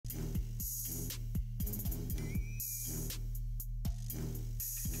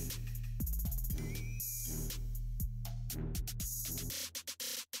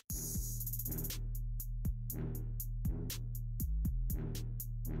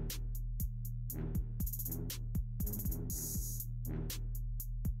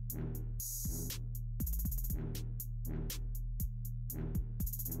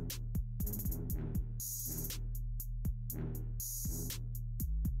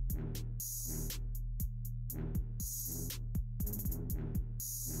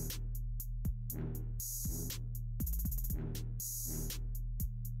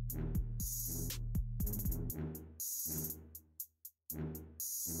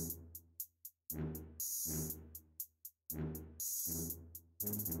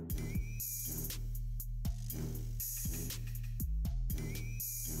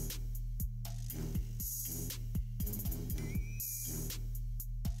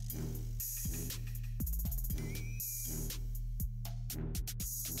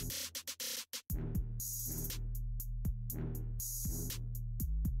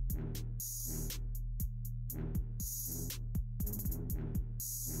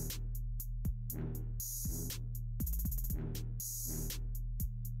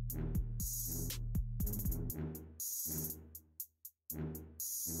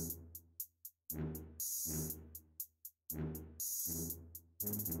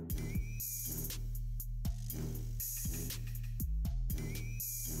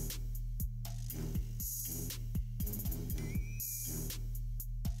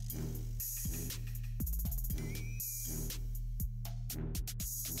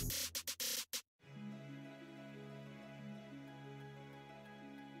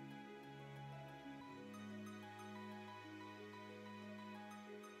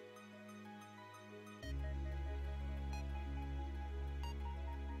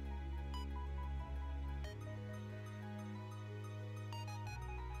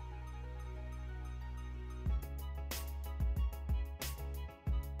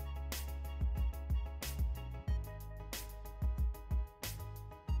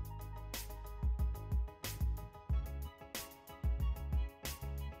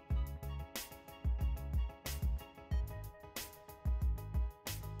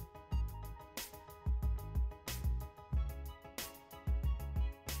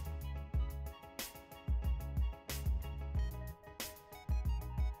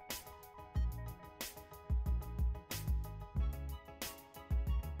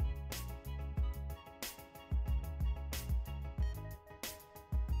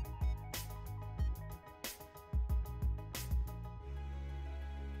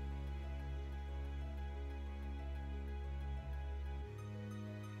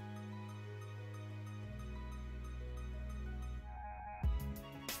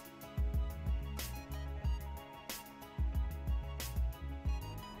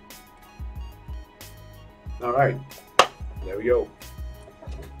All right, there we go.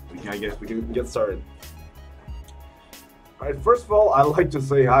 I guess we can get started. All right, first of all, I'd like to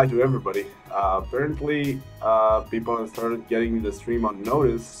say hi to everybody. Apparently, people have started getting the stream on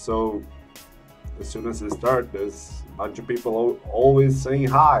notice, so as soon as it starts, there's a bunch of people always saying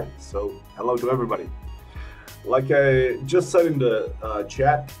hi. So hello to everybody. Like I just said in the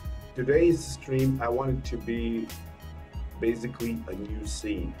chat, today's stream, I want it to be basically a new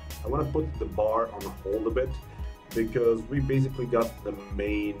scene. I want to put the bar on hold a bit because we basically got the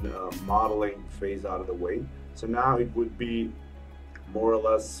main modeling phase out of the way. So now it would be more or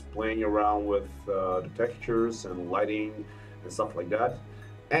less playing around with the textures and lighting and stuff like that.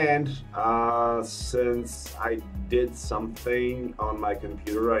 And since I did something on my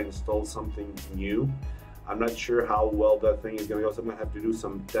computer, I installed something new. I'm not sure how well that thing is going to go, so I'm going to have to do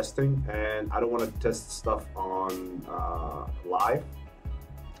some testing, and I don't want to test stuff on live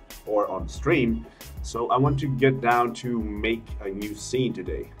or on stream, so I want to get down to make a new scene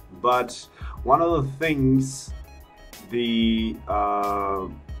today. But one of the things that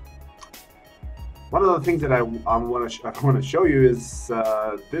I want to show you is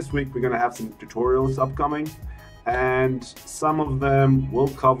this week we're going to have some tutorials upcoming, and some of them will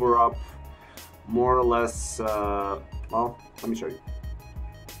cover up more or less, well, let me show you.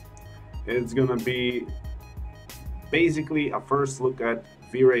 It's gonna be basically a first look at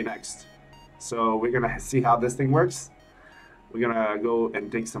V-Ray Next. So we're gonna see how this thing works. We're gonna go and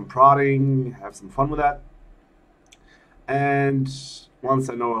take some prodding, have some fun with that. And once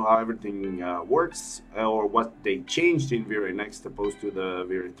I know how everything works, or what they changed in V-Ray Next opposed to the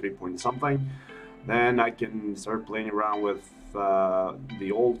V-Ray 3 point something, then I can start playing around with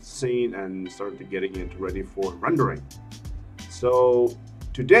the old scene and start getting it ready for rendering. So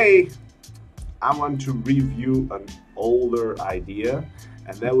today I want to review an older idea,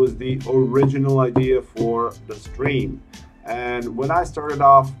 and that was the original idea for the stream. And when I started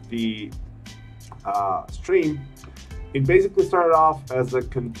off the stream, it basically started off as a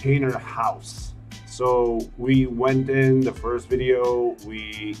container house. So we went in the first video,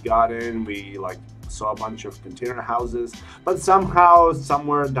 we got in, we like saw a bunch of container houses, but somehow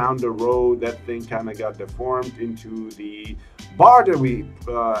somewhere down the road that thing kind of got deformed into the bar that we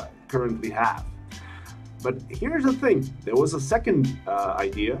currently have. But here's the thing, there was a second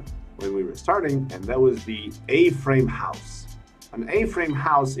idea when we were starting, and that was the A-frame house. An A-frame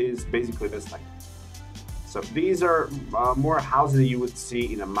house is basically this thing. So these are more houses that you would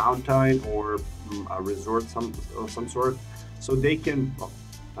see in a mountain or a resort of some sort. So they can, well,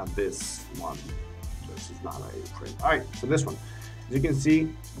 not this one, this is not a frame. All right, so this one. As you can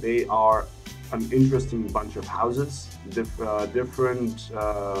see, they are an interesting bunch of houses, different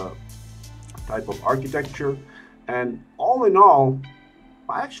type of architecture. And all in all,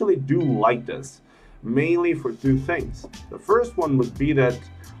 I actually do like this, mainly for two things. The first one would be that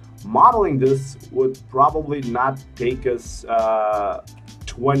modeling this would probably not take us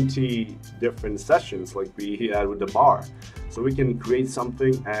 20 different sessions like we had with the bar. So we can create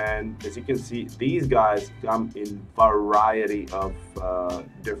something, and as you can see, these guys come in variety of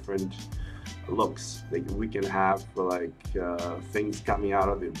different looks. Like we can have like things coming out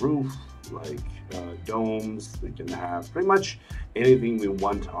of the roof, like domes. We can have pretty much anything we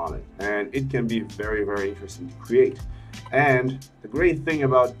want on it, and it can be very, very interesting to create. And the great thing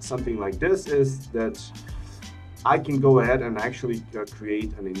about something like this is that I can go ahead and actually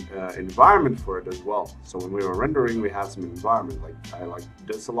create an environment for it as well. So when we were rendering, we have some environment. Like I like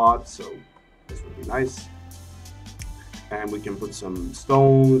this a lot, so this would be nice. And we can put some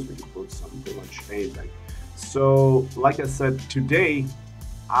stones, we can put some pretty much anything. So like I said, today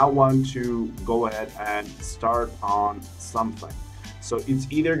I want to go ahead and start on something. So it's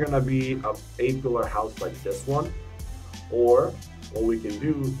either gonna be a 8-pillar house like this one, or what we can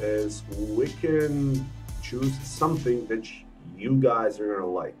do is we can choose something that you guys are gonna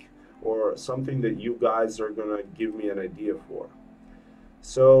like, or something that you guys are gonna give me an idea for.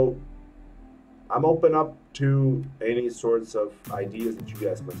 So I'm open up to any sorts of ideas that you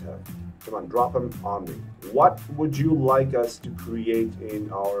guys might have. Come on, drop them on me. What would you like us to create in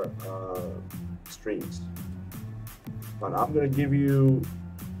our streams? And I'm gonna give you,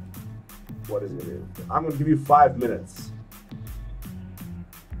 what is it? I'm gonna give you 5 minutes.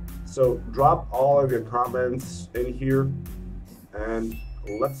 So drop all of your comments in here and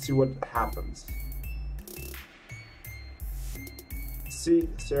let's see what happens. See,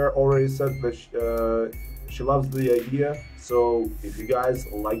 Sarah already said that she loves the idea. So if you guys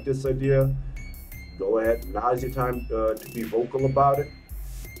like this idea, go ahead. Now is your time to be vocal about it.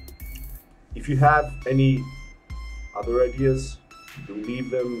 If you have any other ideas, do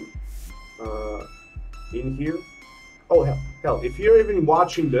leave them in here. Oh, hell, if you're even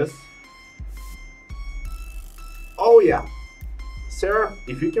watching this, oh yeah, Sarah,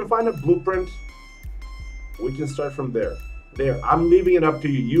 if you can find a blueprint, we can start from there. There, I'm leaving it up to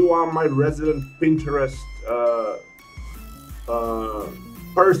you. You are my resident Pinterest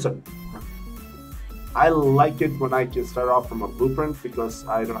person. I like it when I can start off from a blueprint because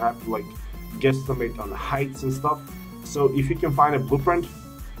I don't have to like guesstimate on the heights and stuff. So if you can find a blueprint,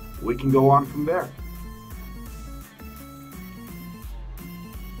 we can go on from there.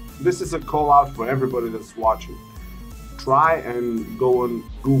 This is a call out for everybody that's watching. Try and go on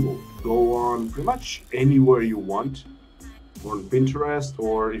Google, go on pretty much anywhere you want, on Pinterest,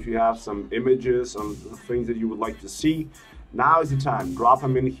 or if you have some images on things that you would like to see, now is the time. Drop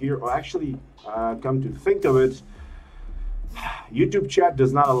them in here, or actually, come to think of it, YouTube chat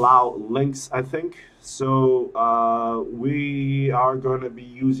does not allow links, I think. So we are going to be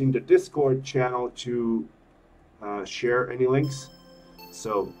using the Discord channel to share any links.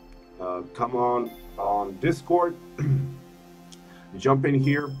 So come on Discord, jump in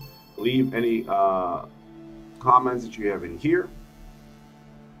here, leave any comments that you have in here,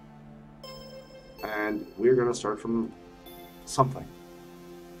 and we're gonna start from something.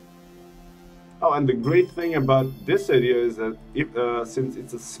 Oh, and the great thing about this idea is that if since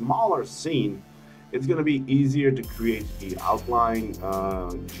it's a smaller scene, it's gonna be easier to create the outline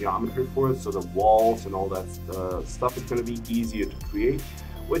geometry for it. So the walls and all that stuff is gonna be easier to create,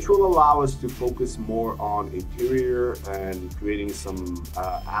 which will allow us to focus more on interior and creating some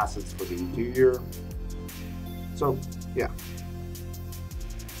assets for the interior. So, yeah.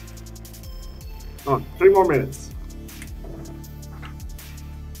 Come on, 3 more minutes.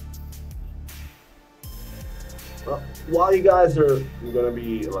 Well, while you guys are gonna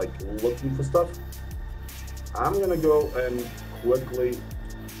be like looking for stuff, I'm gonna go and quickly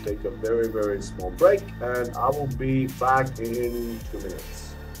take a very, very small break, and I will be back in 2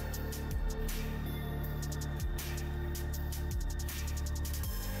 minutes.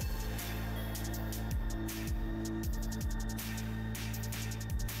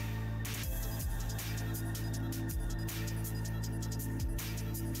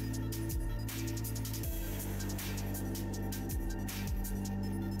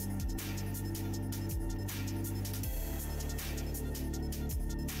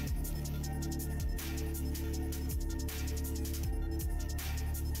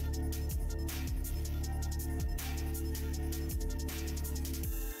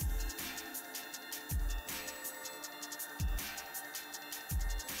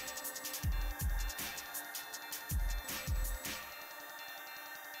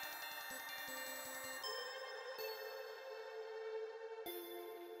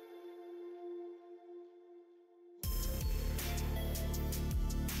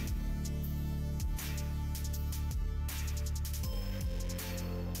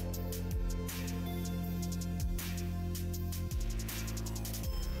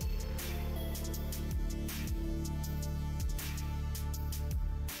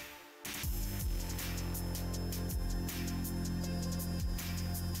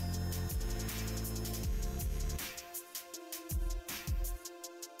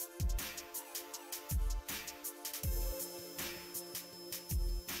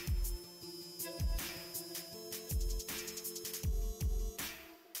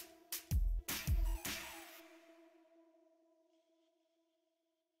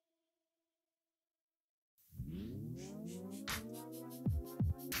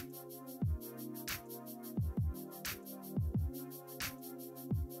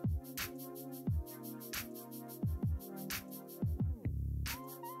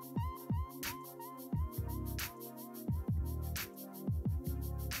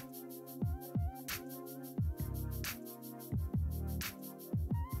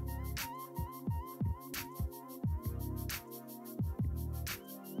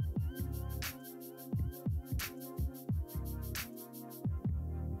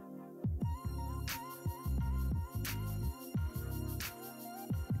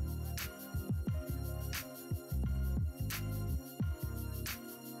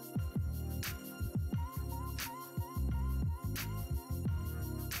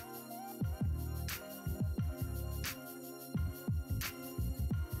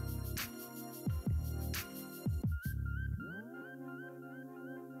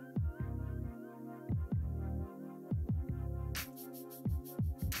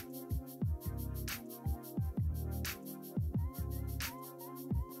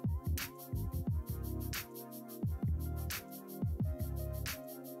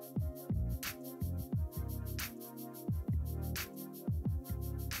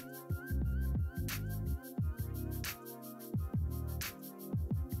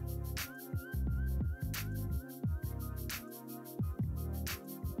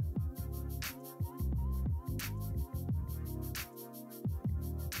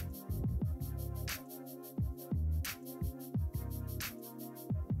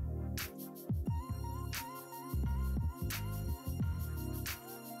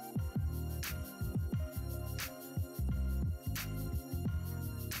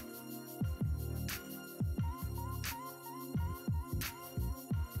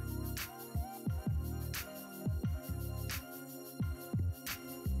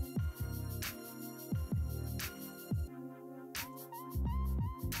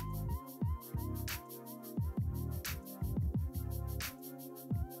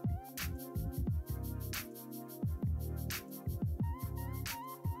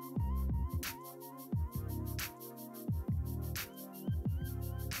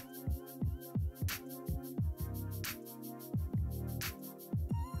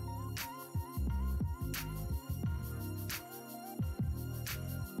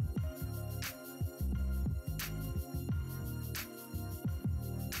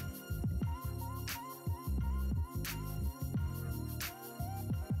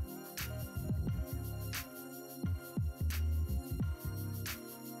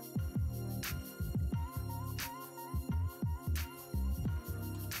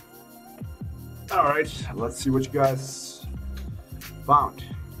 All right, let's see what you guys found.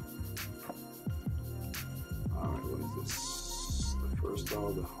 All right, what is this? The first door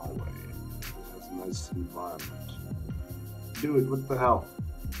of the hallway. It has a nice environment. Dude, what the hell?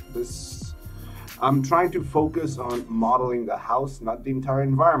 This, I'm trying to focus on modeling the house, not the entire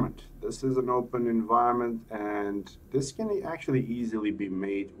environment. This is an open environment, and this can actually easily be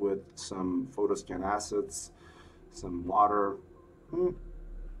made with some photoscan assets, some water.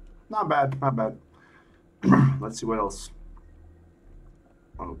 Not bad, not bad. Let's see what else.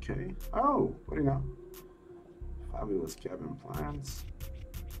 Okay. Oh, what do you know? Fabulous cabin plans.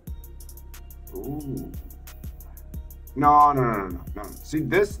 Ooh. No. See,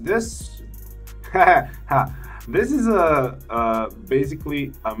 this this is a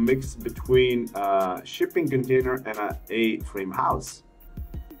basically a mix between a shipping container and a A-frame house.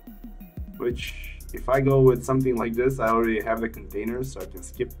 Which, if I go with something like this, I already have the containers, so I can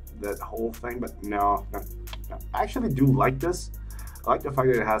skip that whole thing. But no. I actually do like this. I like the fact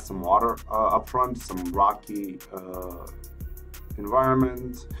that it has some water up front, some rocky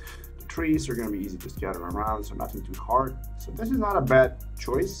environment. The trees are going to be easy to scatter around, so nothing too hard. So this is not a bad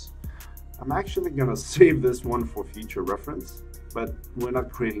choice. I'm actually going to save this one for future reference, but we're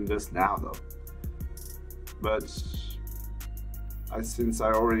not creating this now though. But since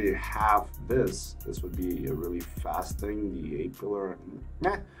I already have this would be a really fast thing. The A-pillar,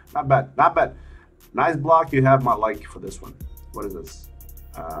 not bad, not bad. Nice block. You have my like for this one. What is this?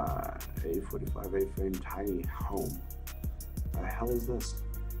 A45 A-frame tiny home. What the hell is this?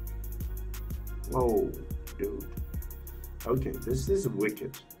 Whoa, dude. Okay, this is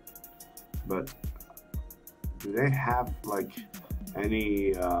wicked. But do they have like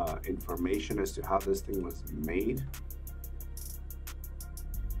any information as to how this thing was made?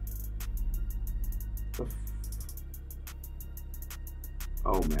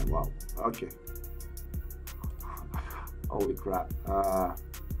 Oh man, wow. Okay. Holy crap.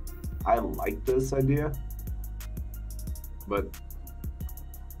 I like this idea, but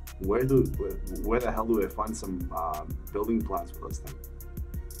where the hell do I find some building plans for this thing?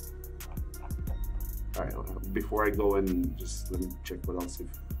 All right, before I go in, just let me check what else.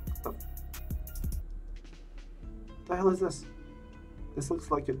 What the hell is this? This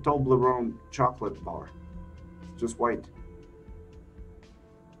looks like a Toblerone chocolate bar. It's just white.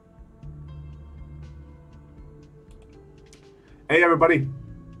 Hey everybody,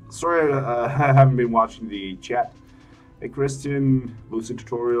 sorry I haven't been watching the chat. Hey Christian, Lucid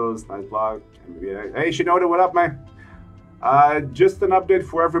Tutorials, nice blog. Hey Shinoda, what up man? Just an update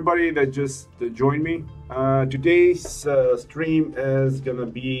for everybody that just joined me. Today's stream is gonna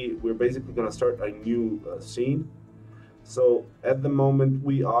be, we're basically gonna start a new scene. So at the moment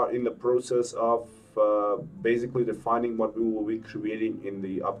we are in the process of basically defining what we will be creating in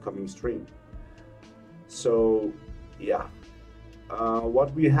the upcoming stream. So yeah.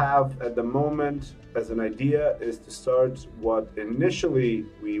 What we have at the moment as an idea is to start what initially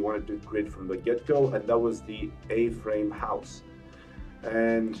we wanted to create from the get-go, and that was the A-frame house.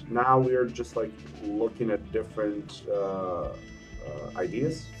 And now we're just like looking at different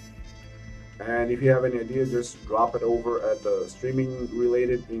ideas. And if you have any ideas, just drop it over at the streaming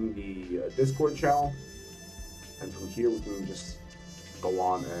related in the Discord channel. And from here we can just go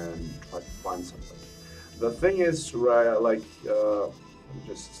on and try to find something. The thing is, right, like, let me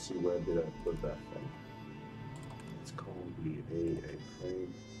just see where did I put that thing. It's called the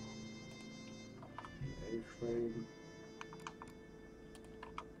A-frame. A-frame.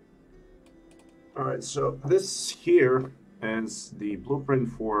 All right, so this here is the blueprint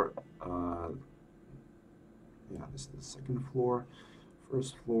for, yeah, this is the second floor.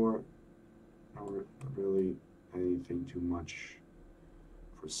 First floor, not really anything too much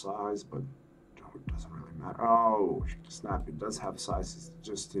for size, but it doesn't really matter. Oh, snap, it does have sizes,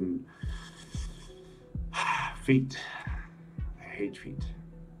 just in feet. I hate feet.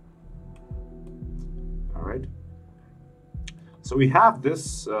 All right. So we have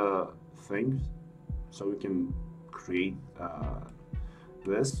this thing, so we can create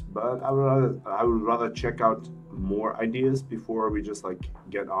this, but I would rather check out more ideas before we just like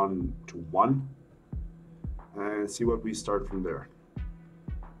get on to one and see what we start from there.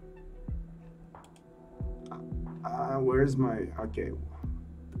 Where's my, okay.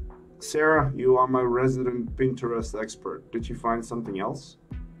 Sarah, you are my resident Pinterest expert. Did you find something else?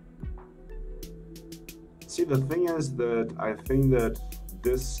 See, the thing is that I think that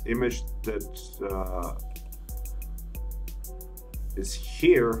this image that is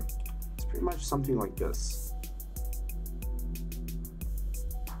here is pretty much something like this.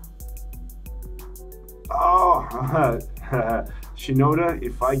 Oh, Shinoda,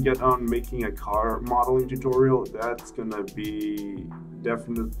 if I get on making a car modeling tutorial, that's gonna be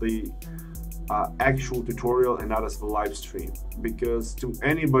definitely actual tutorial and not as a live stream, because to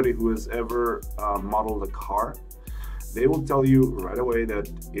anybody who has ever modeled a car, they will tell you right away that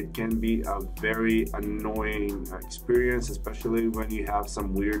it can be a very annoying experience, especially when you have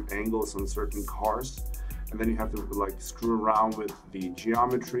some weird angles on certain cars, and then you have to like screw around with the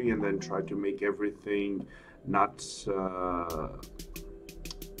geometry and then try to make everything not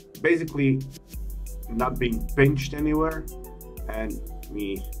basically not being pinched anywhere. And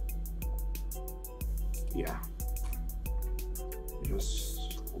me, yeah,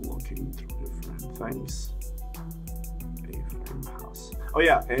 just looking through different things. A-frame house. Oh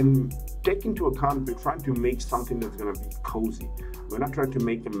yeah, and take into account we're trying to make something that's gonna be cozy. We're not trying to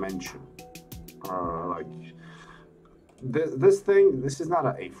make a mansion. Like this thing. This is not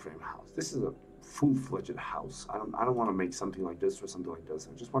an A-frame house. This is a full-fledged house. I don't want to make something like this or something like this.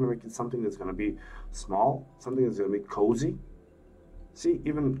 I just want to make it something that's gonna be small, something that's gonna be cozy. See,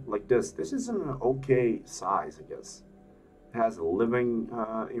 even like this is an okay size, I guess. It has a living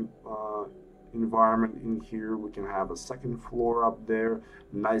environment in here. We can have a second floor up there,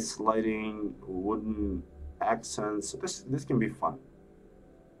 nice lighting, wooden accents. So this can be fun.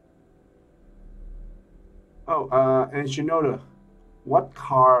 Oh, and Shinoda, what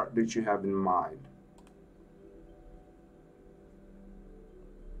car did you have in mind?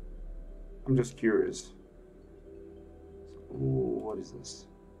 I'm just curious. Ooh, what is this?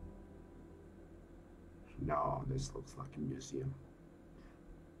 No, this looks like a museum.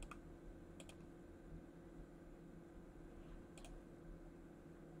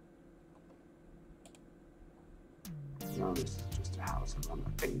 No, this is just a house. I want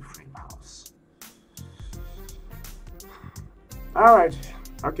an A-frame house. All right,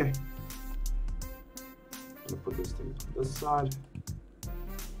 okay. I'm gonna put this thing on this side.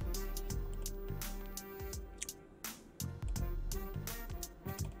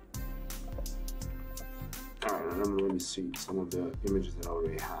 All right, and then let me see some of the images that I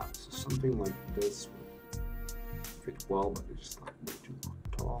already have. So something like this would fit well, but it's just like way too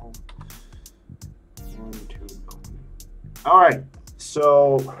tall. 1, 2, opening. All right,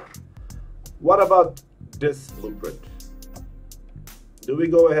 so what about this blueprint? Do we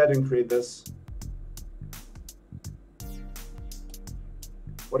go ahead and create this?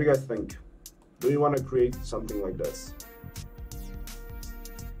 What do you guys think? Do you want to create something like this?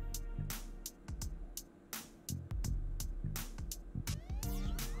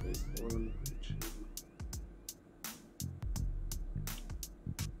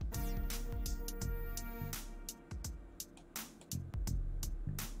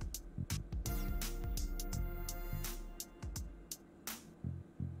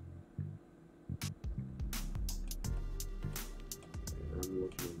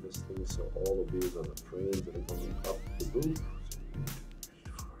 Looking at this thing, so all of these are the frames that are going up the roof.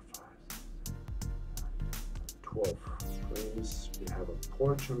 12 frames. We have a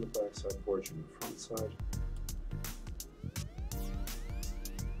porch on the back side, porch on the front side.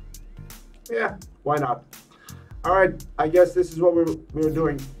 Yeah, why not? All right, I guess this is what we're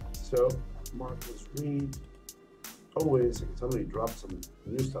doing. So Marcus Reed. Oh wait a second, somebody dropped some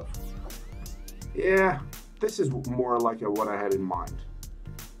new stuff. Yeah, this is more like what I had in mind.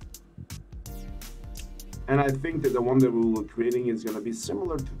 And I think that the one that we were creating is going to be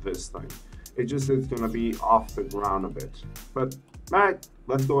similar to this thing. It just is going to be off the ground a bit. But all right,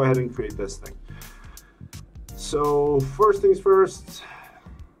 let's go ahead and create this thing. So first things first.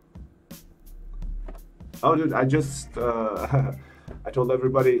 Oh, dude, I just I told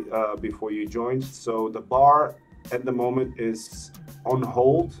everybody before you joined. So the bar at the moment is on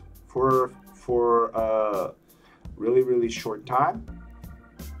hold for a really short time.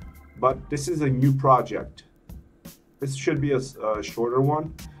 But this is a new project. This should be a shorter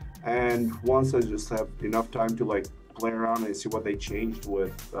one. And once I just have enough time to like play around and see what they changed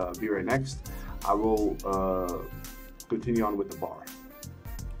with Be Right Next, I will continue on with the bar.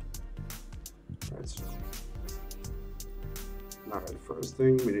 Alright, so alright, first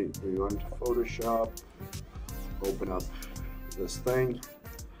thing we went to Photoshop, open up this thing,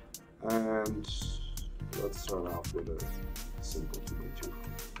 and let's start off with a simple 2x2.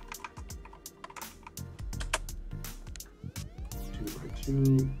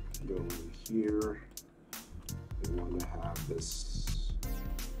 2x2, go in here. We want to have this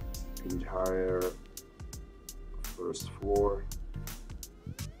entire first floor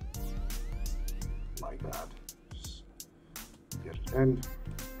like that. Just get it in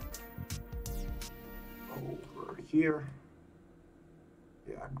over here,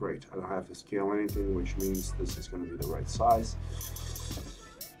 Yeah, great. I don't have to scale anything, which means this is going to be the right size.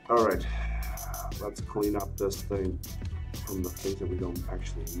 All right, let's clean up this thing from the things that we don't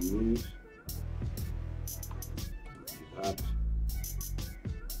actually need. That.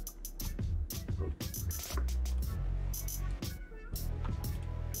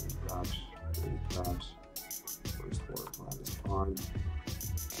 That. Wastewater plant is fine.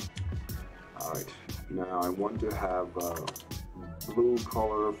 All right, now I want to have blue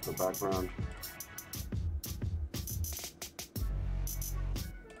color for the background.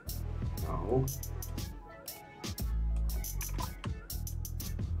 No.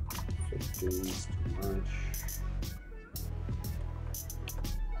 15 is too much.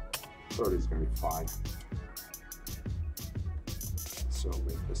 30 is going to be fine. So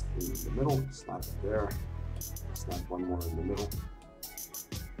make this thing in the middle, snap it there, snap one more in the middle.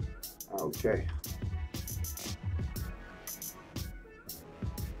 Okay.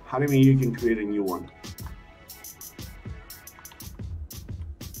 How do you mean you can create a new one?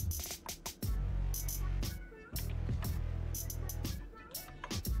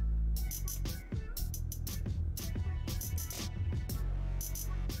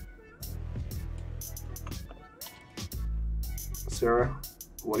 Sarah,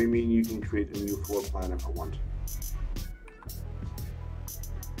 what do you mean you can create a new floor plan if I want?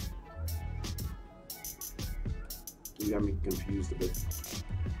 You got me confused a bit. So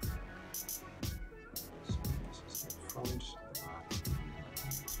this is the front, the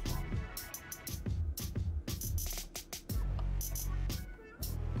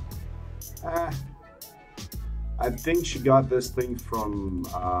back. I think she got this thing from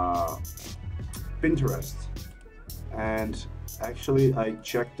Pinterest, and actually I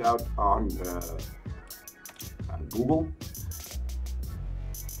checked out on Google.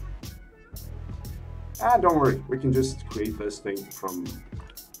 Don't worry, we can just create this thing from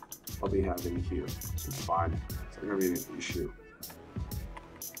what we have in here. So it's fine. It's not gonna be an issue.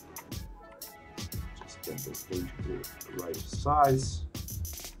 Just get this thing to be the right size.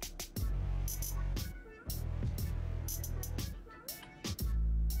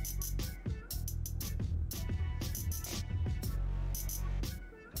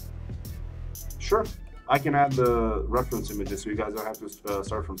 Sure, I can add the reference images so you guys don't have to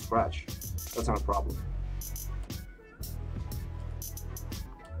start from scratch. That's not a problem.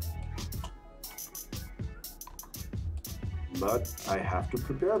 But I have to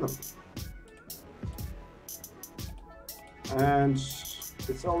prepare them. And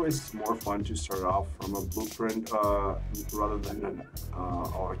it's always more fun to start off from a blueprint rather than an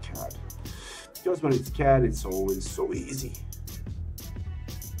AutoCAD. Because when it's CAD, it's always so easy.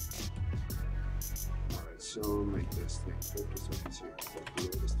 Alright, so make this thing focus so you can see exactly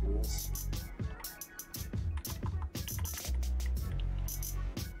where this thing is.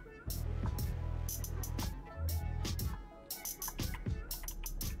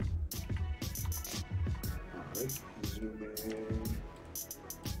 Zoom in,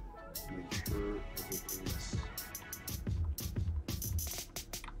 make sure everything's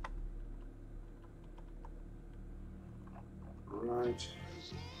right.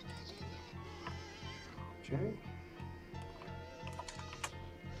 Okay.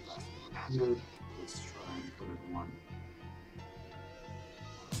 100. Let's try and put it one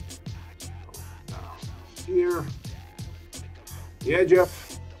down here. Yeah,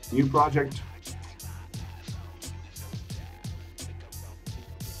 Jeff, new project.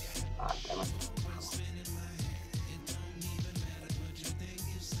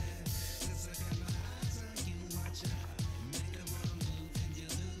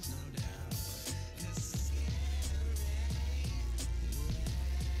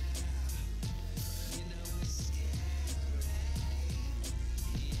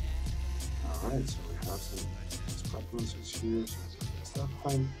 Alright, so we have some discrepancies here, so that's that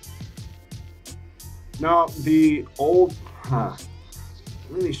fine. Now, the old, I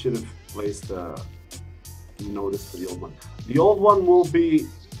really should have placed a notice for the old one. The old one will be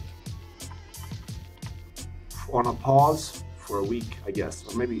on a pause for a week, I guess,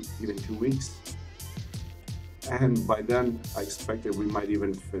 or maybe even 2 weeks. And by then, I expect that we might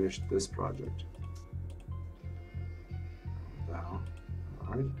even finish this project. Down,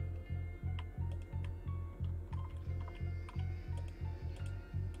 alright.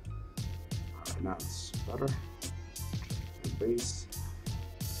 Now it's better. The base.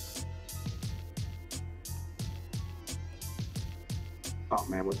 Oh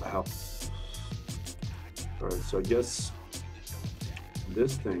man, what the hell? Alright, so I guess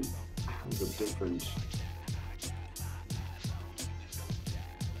this thing has a different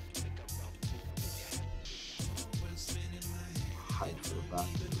height for the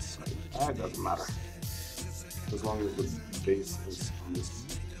back to the side. It doesn't matter. As long as the base is on this,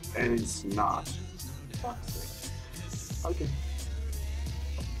 and it's not. Okay.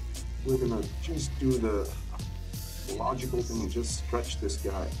 We're gonna just do the logical thing and just stretch this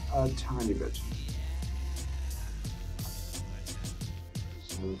guy a tiny bit.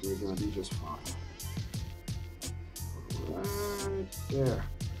 And we're gonna be just fine. Right there.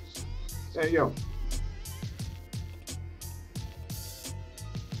 There you go.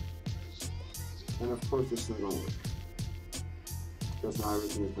 And of course this is not gonna work. Because now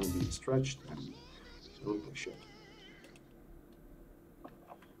everything is gonna be stretched and it will look like shit.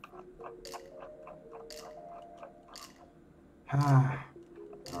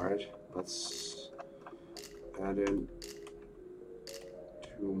 Alright, let's add in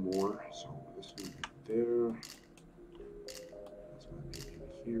 2 more. So this will be there. This might be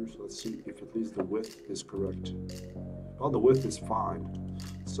here. So let's see if at least the width is correct. Well, the width is fine.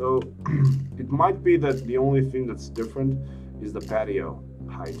 So it might be that the only thing that's different is the patio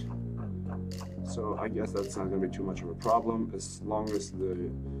height. So I guess that's not going to be too much of a problem as long as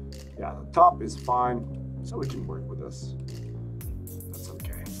the top is fine. So we can work with this. That's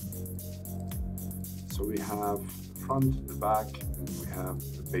okay. So we have the front, the back, and we have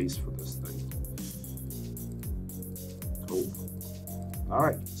the base for this thing. Cool. All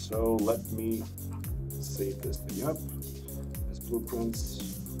right, so let me save this thing up as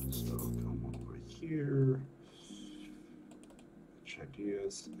blueprints. So come over here.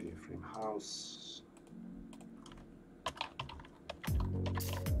 Ideas, A-frame house.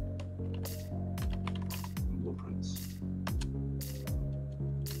 Blueprints.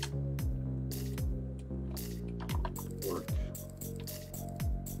 Work.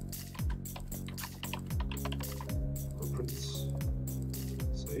 Blueprints.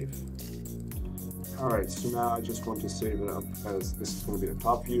 Save. Alright, so now I just want to save it up as this is going to be the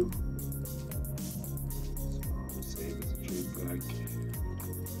top view. So save as a JPEG.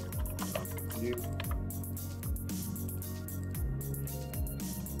 View.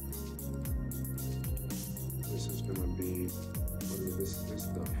 This is going to be, this is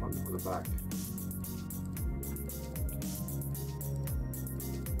the front or the back.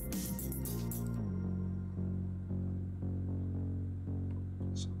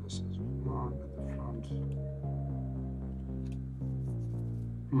 So this is one at the front.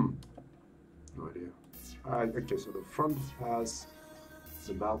 No idea. Okay, so the front has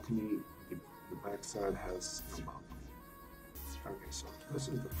the balcony. The back side has no balcony. Okay, so this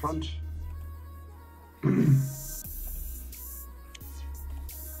is the front.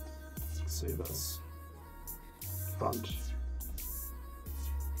 Save as front.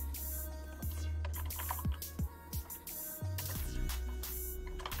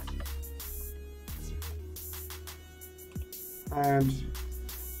 And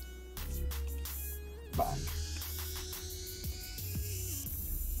back.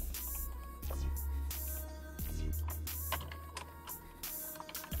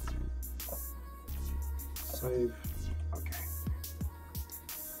 Save. Okay.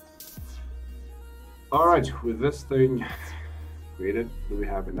 All right, with this thing created, do we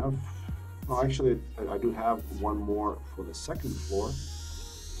have enough? Oh, actually, I do have one more for the second floor.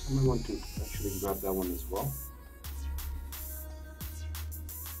 So I want to actually grab that one as well.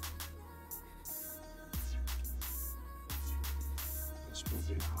 This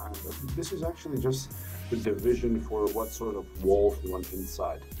will be high, but this is actually just the division for what sort of walls we want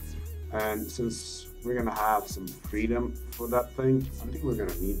inside. And since we're gonna have some freedom for that thing, I think we're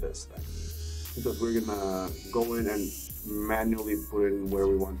gonna need this thing. Because we're gonna go in and manually put in where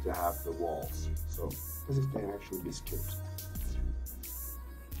we want to have the walls. So this is can actually be skipped.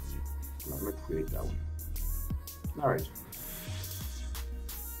 Let me create that one. All right.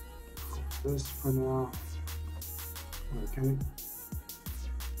 This for now. Okay.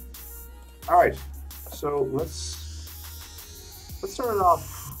 All right. So let's start it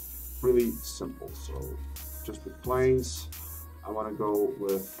off really simple. So just with planes, I want to go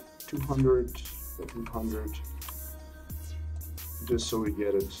with 200, 200, just so we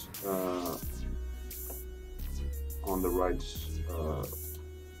get it on the right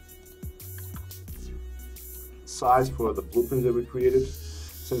size for the blueprints that we created.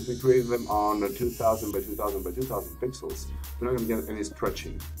 Since we created them on 2000 by 2000 by 2000 pixels, we're not going to get any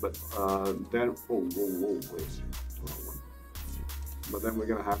stretching. But then, wait. But then we're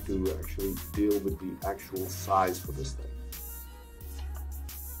going to have to actually deal with the actual size for this thing.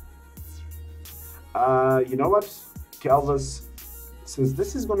 You know what, Calvus, since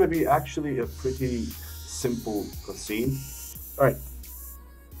this is going to be actually a pretty simple scene, all right,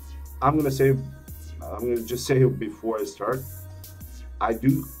 I'm going to just say before I start, I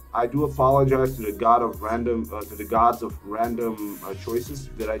do I do apologize to the god of random to the gods of random choices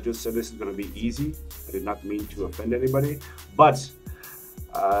that I just said this is going to be easy. I did not mean to offend anybody, but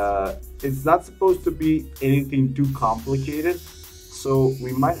it's not supposed to be anything too complicated. So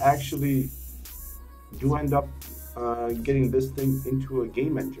we might actually do end up getting this thing into a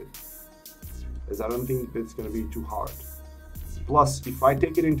game engine, as I don't think it's going to be too hard. Plus, if I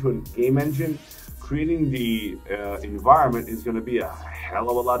take it into a game engine, creating the environment is going to be a hell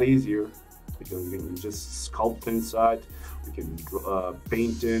of a lot easier, because we can just sculpt inside, we can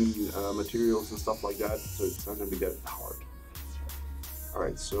paint in materials and stuff like that, so it's not going to be that hard.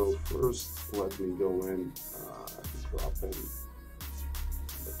 Alright, so first let me go in, drop in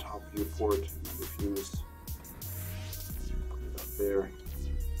the top viewport and the diffuse, put it up there.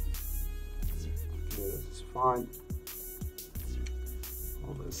 Okay, that's fine.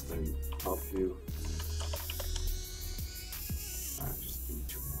 All this thing, top view. Just give me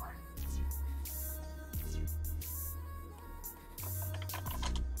 2 more.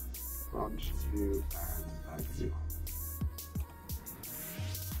 Front view and back view.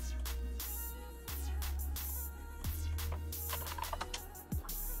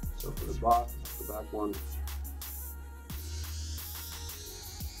 So for the back one.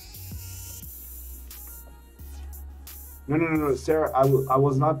 No, Sarah, I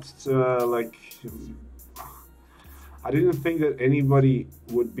was not like, I didn't think that anybody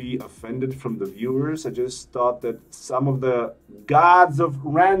would be offended from the viewers. I just thought that some of the gods of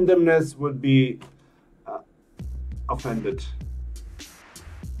randomness would be offended.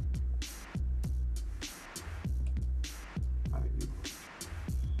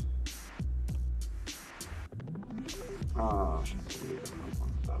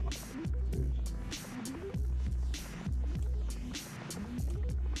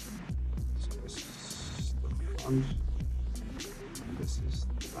 And this is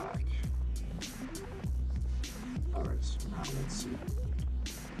the back. Alright, so now let's see.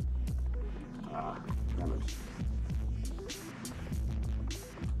 Damn it.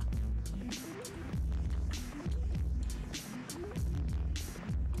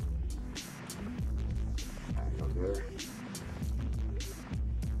 I go there.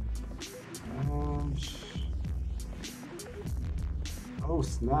 And oh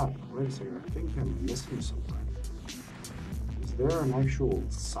snap, wait a second, I think I'm missing something. Is there an actual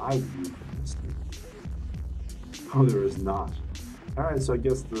side view for this thing? Oh, there is not. Alright, so I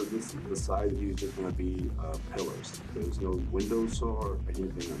guess the side view is just going to be pillars. There's no windows or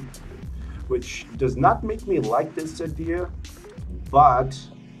anything, which does not make me like this idea, but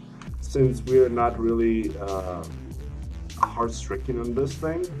since we're not really hard-stricken on this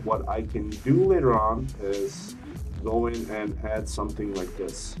thing, what I can do later on is go in and add something like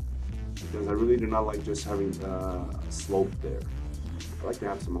this, because I really do not like just having a slope there. I like to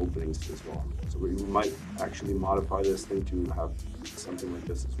have some openings as well. So we might actually modify this thing to have something like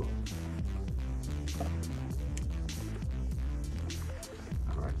this as well.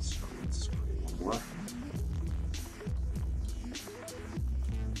 Alright, so let's create one more.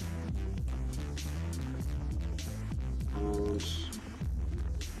 And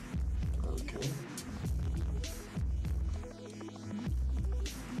okay.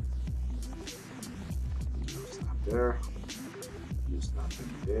 Use that there. Use that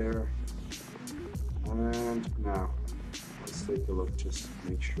thing there. And now let's take a look, just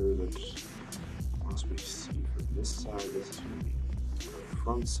make sure that once we see from this side, this is going to be the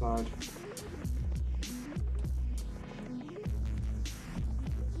front side.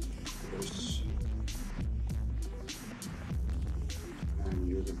 This. And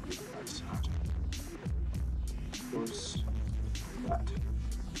you're going to be the back side. Of course, like that.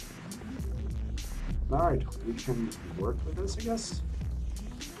 Alright, we can work with this, I guess.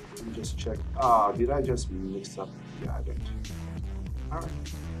 Let me just check. Ah, did I just mix up? Yeah, I did. Alright.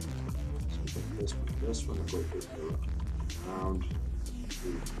 So take this one, and go with the round to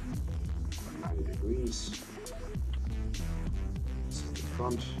 90 degrees. This is the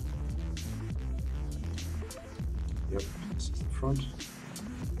front. Yep, this is the front.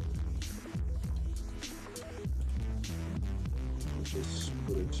 I'll just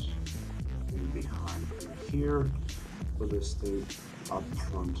put it in behind here. Put this thing up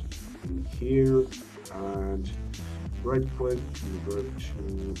front in here, and right click, convert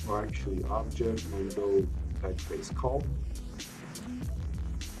to, or actually object, and go back face call.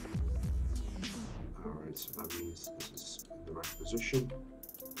 Alright, so that means this is in the right position.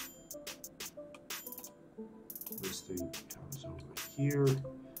 This thing comes over here,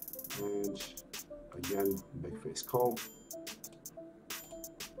 and again, back face call.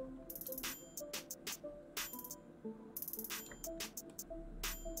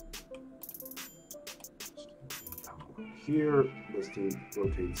 Here, this thing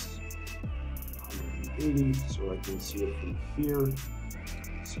rotates 180, so I can see it from here.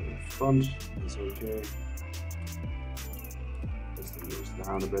 So the front is okay. This thing goes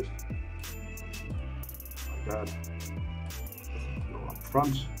down a bit, like that. Go up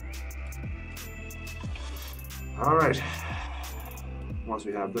front. All right. Once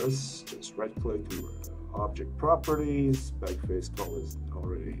we have this, just right-click, object properties. Backface color is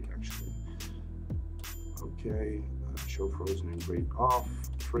already actually okay. Show frozen and grade off.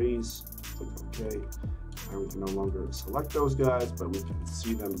 Freeze. Click OK. And we can no longer select those guys, but we can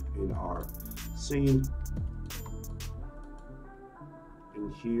see them in our scene.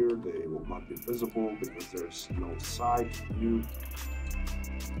 In here, they will not be visible because there's no side view.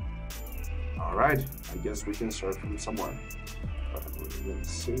 All right, I guess we can start from somewhere. We're going to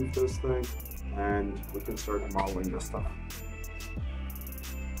save this thing, and we can start modeling this stuff.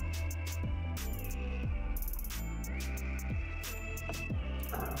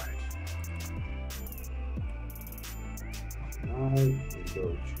 We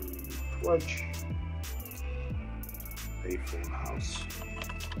go to Cottage, A-frame house.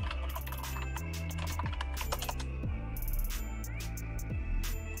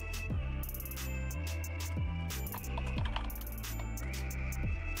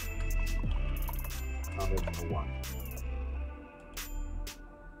 Now there's the one.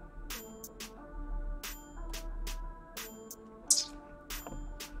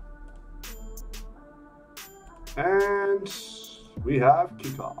 And we have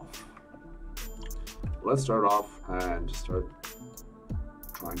kickoff. Let's start off and start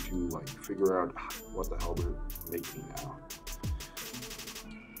trying to figure out what the hell we're making now.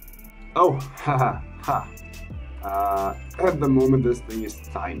 Oh, haha, ha. At the moment this thing is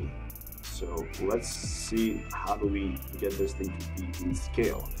tiny. So let's see how do we get this thing to be in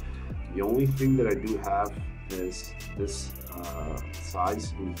scale. The only thing that I do have is this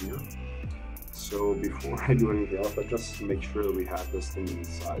size in here. So before I do anything else, I just make sure that we have this thing in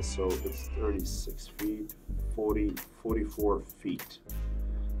size. So it's 36 feet, 44 feet.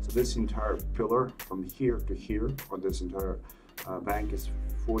 So this entire pillar from here to here, or this entire bank is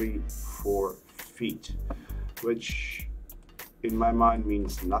 44 feet, which in my mind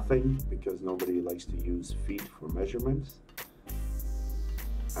means nothing because nobody likes to use feet for measurements.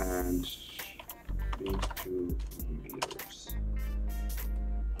 And feet to meters.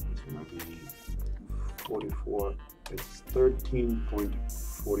 It's gonna be 44, it's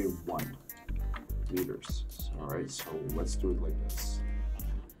 13.41 meters. All right, so let's do it like this.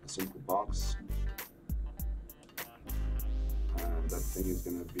 A simple box. And that thing is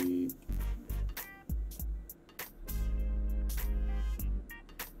gonna be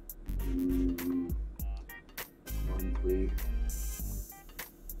one, three,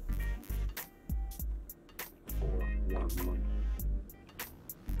 four, one, one.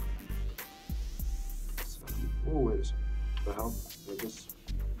 Oh, wait a second. What the hell? I just...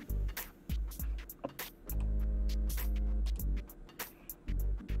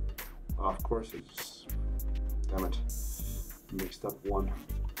 Oh, of course it's... Damn it. Mixed up one.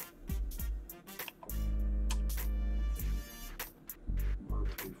 1,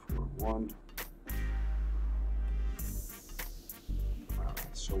 3, 4, 1. Alright,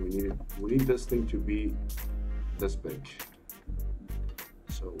 so we need this thing to be this big.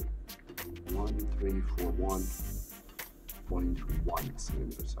 So 1341.1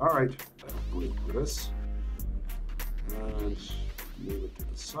 centimeters. All right, I'll do this and move it to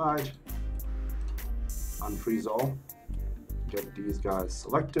the side. Unfreeze all. Get these guys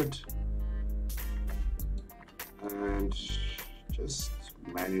selected and just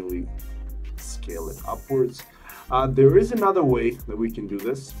manually scale it upwards. There is another way that we can do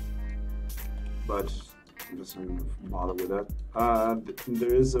this, but I'm just not going to bother with that.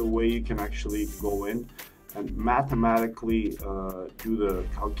 There is a way you can actually go in and mathematically do the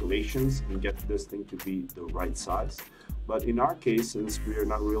calculations and get this thing to be the right size. But in our case, since we are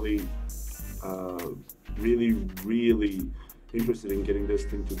not really really interested in getting this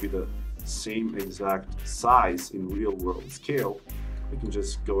thing to be the same exact size in real world scale, we can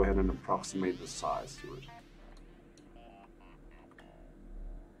just go ahead and approximate the size to it.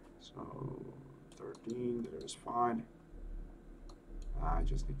 So 13, there's fine. I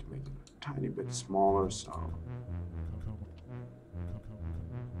just need to make it a tiny bit smaller, so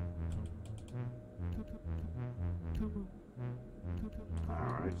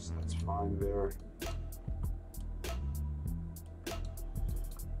alright, so that's fine there.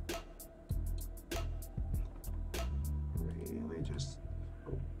 Really just,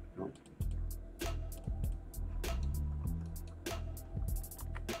 oh, no.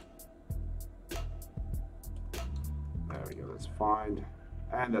 fine,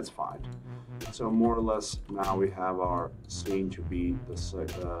 and that's fine. So more or less now we have our scene to be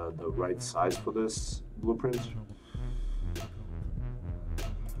the right size for this blueprint.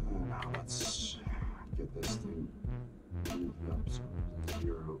 And now let's get this thing moved up. So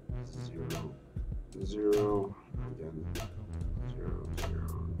 0, 0, 0, again 0, 0,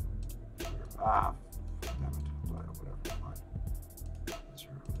 0. Ah, damn it. Whatever, fine.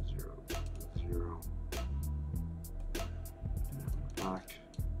 0, 0, 0. Back.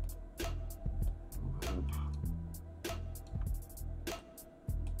 Move it up.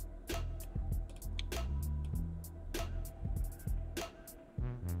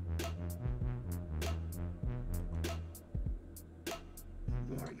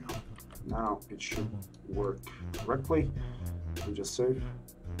 There we go. Now it should work correctly. We just save.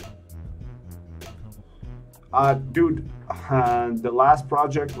 Dude, the last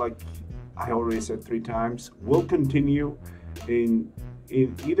project, like I already said 3 times, will continue in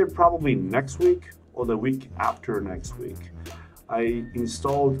either probably next week or the week after next week. I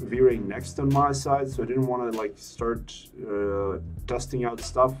installed V-Ray Next on my side, so I didn't want to like start testing out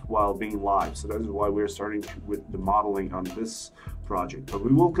stuff while being live. So that is why we're starting with the modeling on this project. But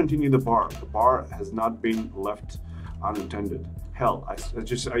we will continue the bar. The bar has not been left unattended. Hell, I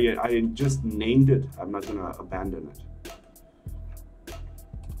just named it. I'm not gonna abandon it.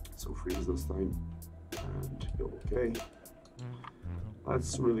 So freeze this thing and go okay.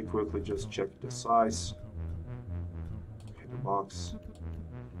 Let's really quickly just check the size. Okay, the box.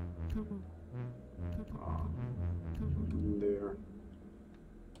 There.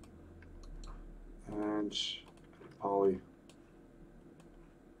 And poly.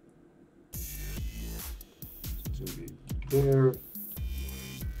 It's gonna be there.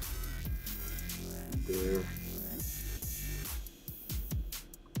 There.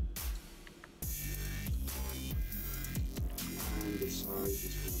 And the size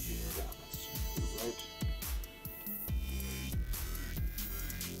is going to be that. That's right.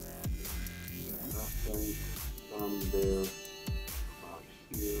 Nothing down there. About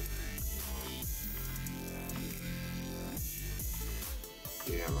here.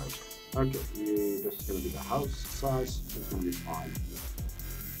 Yeah, right. Okay, this is going to be the house size. It's going to be fine.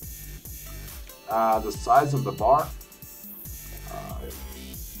 The size of the bar.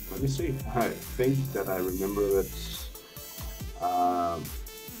 Let me see. I think that I remember that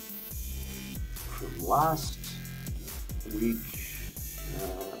from last week.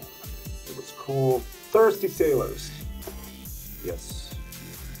 It was called Thirsty Sailors. Yes.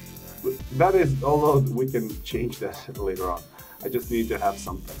 That is, although we can change that later on. I just need to have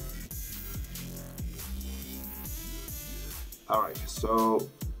something. Alright, so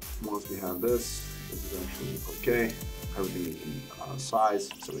once we have this is actually okay. Everything is in size,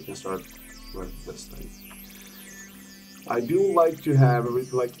 so we can start with this thing. I do like to have,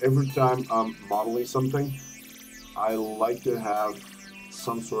 every time I'm modeling something, I like to have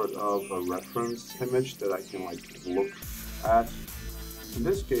some sort of a reference image that I can like look at. In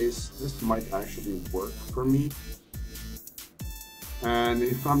this case, this might actually work for me. And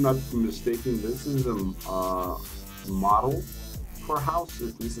if I'm not mistaken, this is a model for a house.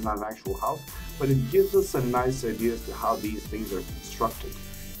 This is not an actual house, but it gives us a nice idea as to how these things are constructed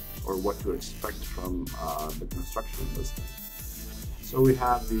or what to expect from the construction of this thing. So we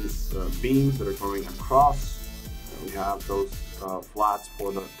have these beams that are going across, and we have those flats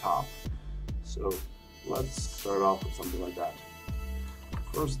for the top. So let's start off with something like that.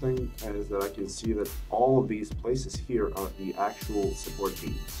 First thing is that I can see that all of these places here are the actual support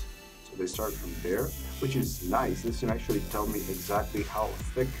beams. So they start from there, which is nice. This can actually tell me exactly how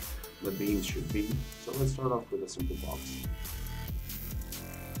thick the beams should be. So let's start off with a simple box.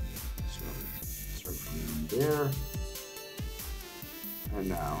 So start from there. And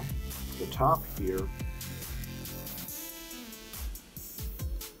now the top here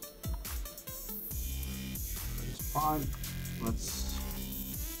is fine. Let's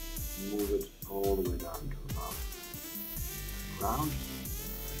move it all the way down to about ground.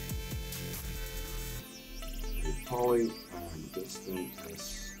 Poly, and this thing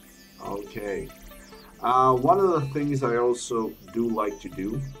is okay. One of the things I also do like to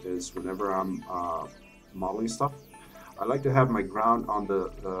do is whenever I'm modeling stuff, I like to have my ground on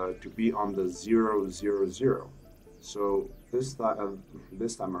the to be on the 0, 0, 0. So this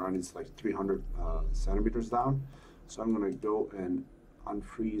time around it's like 300 centimeters down. So I'm gonna go and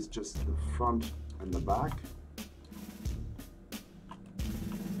unfreeze just the front and the back,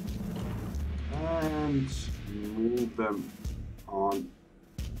 and move them on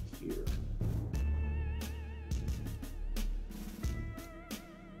here.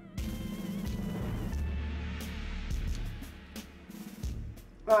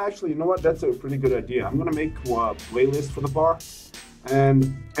 Actually, you know what? That's a pretty good idea. I'm gonna make a playlist for the bar,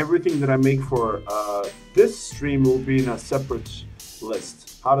 and everything that I make for this stream will be in a separate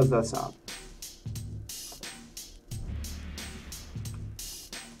list. How does that sound?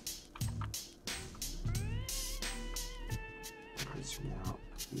 Alright, so now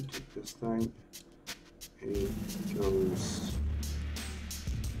you take this thing. It goes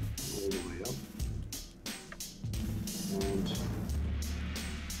all the way up and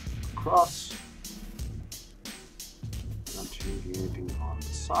across. Not changing anything on the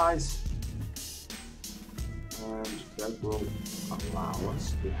size, and that will allow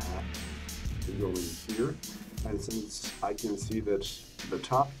us to have to go in here. And since I can see that the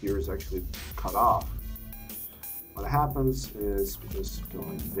top here is actually cut off, what happens is we just go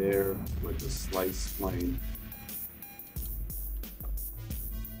in there with the slice plane.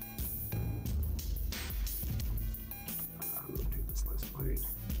 Rotate the slice plane.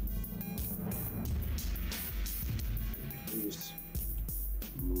 Please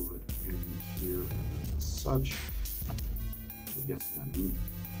move it in here as such. Yes, then.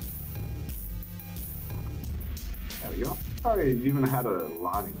 There we go. Oh, it even had a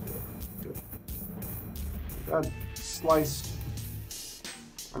line there. Good. That slice,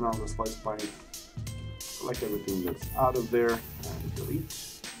 and on the slice plane, select everything that's out of there and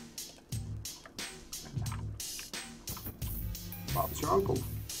delete. And Bob's your uncle.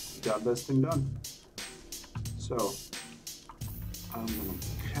 You got this thing done. So I'm gonna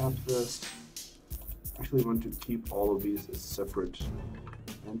cap this. Actually, I want to keep all of these as separate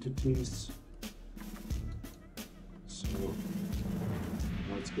entities. So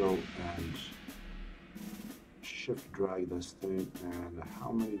let's go and shift drag this thing. And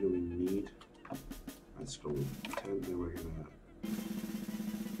how many do we need? Let's go with 10. Then we're gonna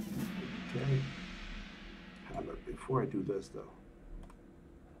have it. Before I do this though,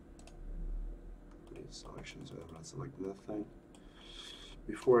 these selections. Let's select that thing.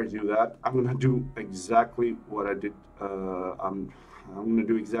 Before I do that, I'm gonna do exactly what I did. I'm gonna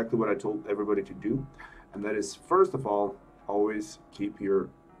do exactly what I told everybody to do, and that is, first of all, always keep your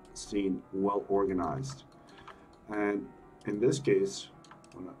scene well organized. And in this case,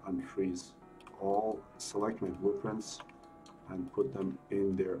 I'm gonna unfreeze all, select my blueprints, and put them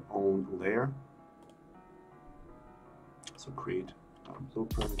in their own layer. So create a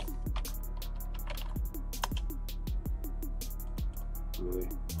blueprint. Really,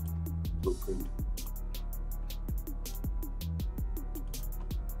 blueprint.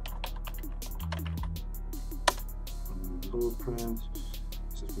 Blueprint.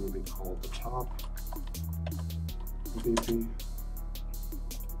 This is going to be called the top. BP.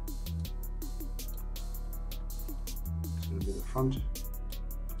 It's going to be the front.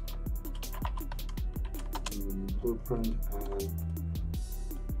 Blueprint and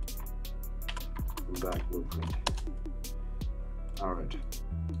the back blueprint. All right,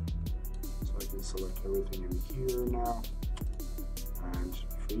 so I can select everything in here now and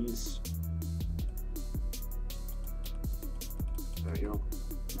freeze. There you go.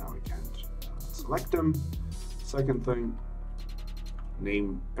 Now we can select them. Second thing,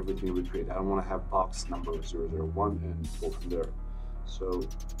 name everything we create. I don't want to have box number 001 and go from there. So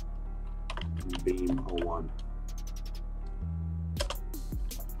beam 01.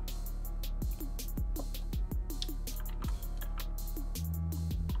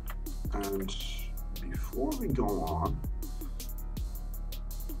 And before we go on,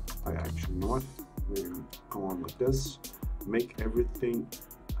 I actually know what, we're going to go on like this, make everything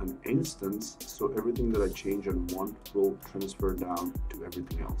an instance, so everything that I change on one will transfer down to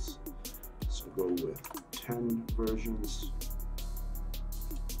everything else. So go with 10 versions.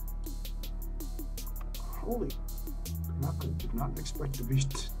 Holy, I did not expect to be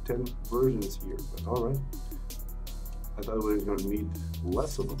 10 versions here, but all right. I thought we were going to need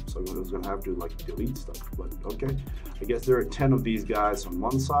less of them, so I was going to have to like delete stuff, but okay. I guess there are 10 of these guys on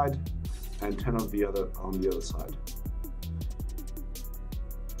one side and 10 of the other on the other side.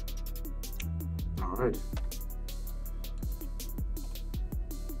 All right.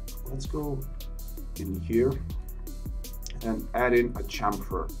 Let's go in here and add in a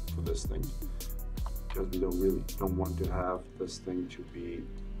chamfer for this thing, because we don't want to have this thing to be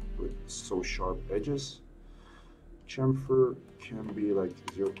with so sharp edges. Chamfer can be like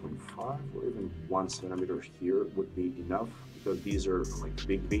 0.5 or even 1 centimeter here would be enough, because these are like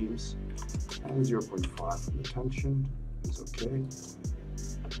big beams. And 0.5 from the tension is okay.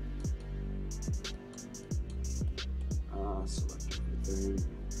 Select everything.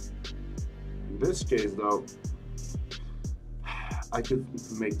 In this case though, I could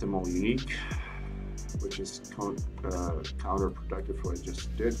make them all unique. which is counterproductive for what I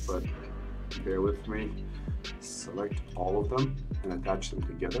just did, but bear with me. Select all of them and attach them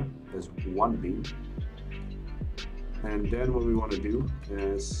together as one beam. And then what we want to do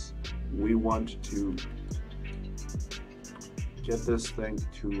is we want to get this thing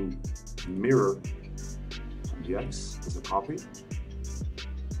to mirror the X as a copy.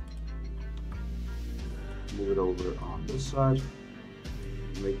 Move it over on this side.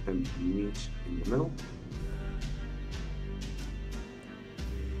 Make them meet in the middle.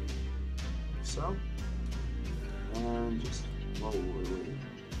 Like so. And just lower it.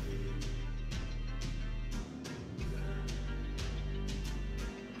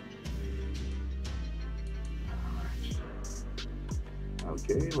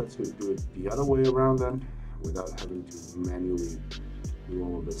 Okay, let's do it the other way around then, without having to manually do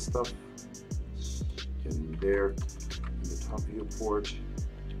all of this stuff. Just get in there, in the top viewport.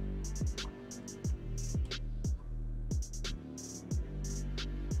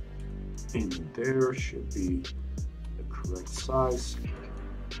 In there should be the correct size.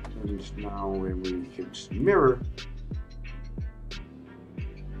 And now when we hit mirror,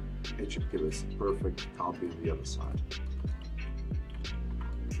 it should give us a perfect copy of the other side.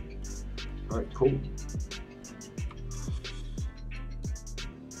 All right, cool.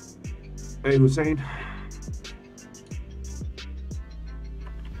 Hey, Hussein. That's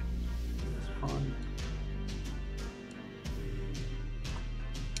fine.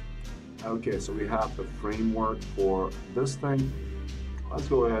 Okay, so we have the framework for this thing. Let's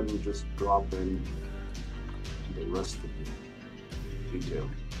go ahead and just drop in the rest of the detail.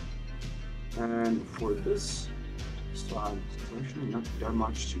 And for this side, there's actually not that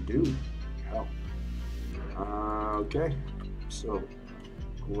much to do. Hell. Okay, so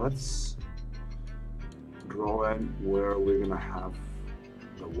let's draw in where we're gonna have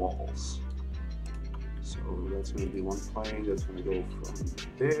the walls. So that's gonna be one plane that's gonna go from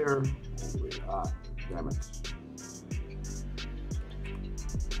there all the way up. Damn it.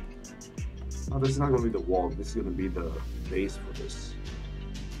 No, this is not gonna be the wall, this is gonna be the base for this.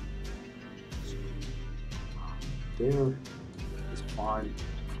 So, there is fine.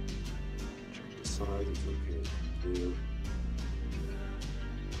 It's okay there.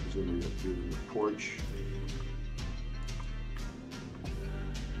 Zoom up here in the porch.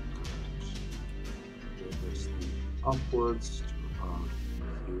 Get this thing upwards to about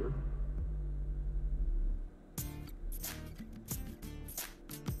here.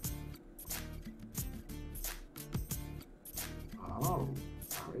 Oh,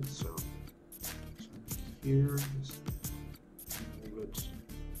 alright, so here, just move it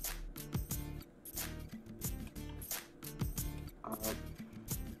up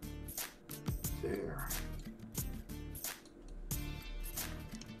there.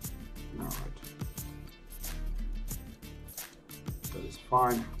 Alright. That is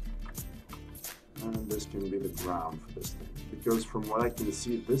fine. And this can be the ground for this thing. Because from what I can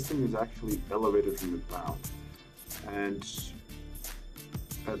see, this thing is actually elevated from the ground. And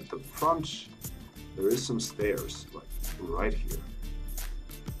at the front, there is some stairs, like right here.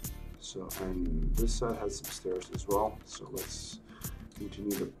 So, and this side has some stairs as well. So let's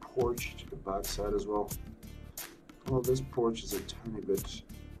continue the porch to the back side as well. Well, this porch is a tiny bit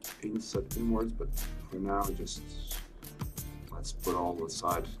inwards, but for now, just let's put all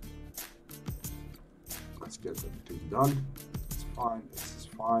aside. Let's get the thing done. It's fine. This is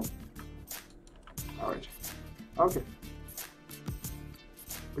fine. All right. Okay.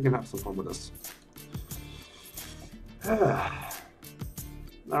 We can have some fun with this. All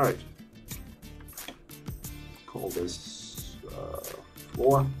right. Call this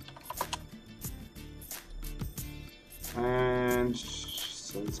floor. And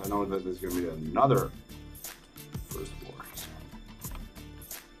since I know that there's going to be another first floor.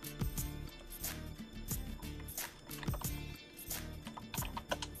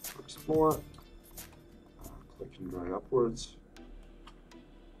 First floor. Click and drag upwards.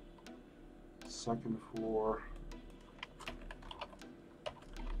 Second floor.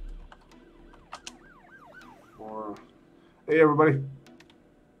 Hey everybody.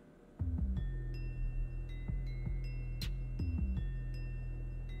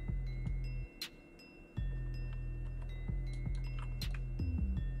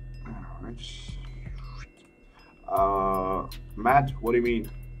 All right. Matt, what do you mean?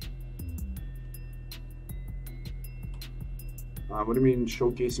 What do you mean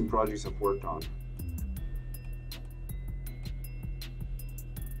showcasing projects I've worked on?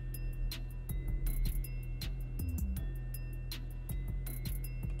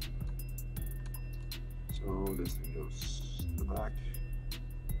 So this thing goes to the back.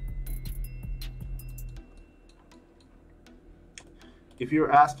 if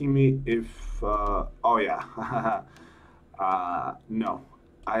you're asking me if, oh yeah, no,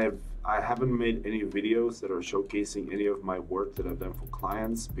 I haven't made any videos that are showcasing any of my work that I've done for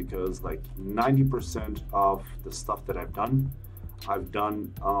clients, because like 90% of the stuff that I've done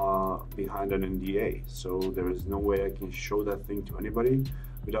behind an NDA. So there is no way I can show that thing to anybody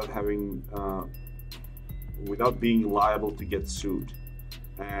without having, without being liable to get sued.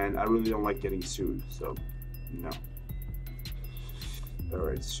 And I really don't like getting sued, so no. All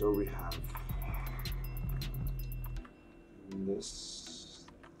right, so we have this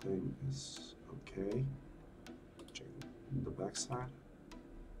thing is okay. Check the back side.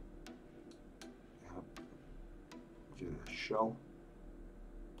 Get a shell.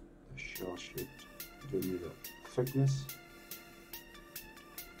 The shell should give me the thickness.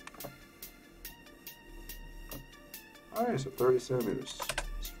 All right, so 30 centimeters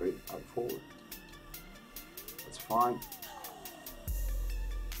straight out forward. That's fine.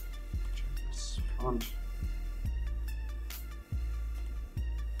 Check this front.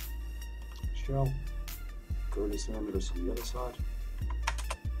 Shell. 30 centimeters on the other side.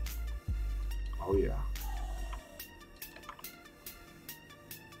 Oh yeah.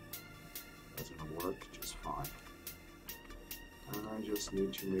 That's gonna work just fine. And I just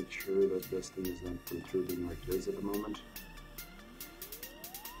need to make sure that this thing is not protruding like it is at the moment.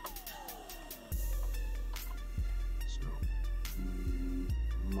 So,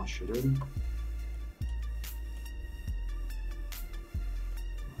 mush it in.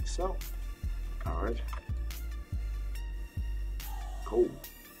 Like so. Alright. Cool.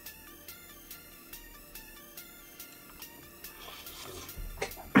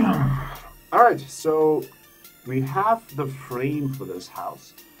 Alright, so we have the frame for this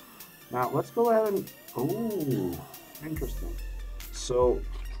house. Now let's go ahead and, oh, interesting. So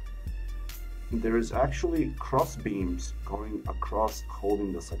there is actually cross beams going across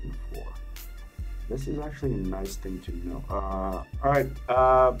holding the second floor. This is actually a nice thing to know. Alright,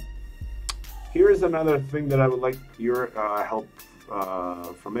 here is another thing that I would like your help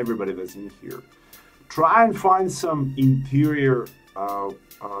from everybody that's in here. Try and find some interior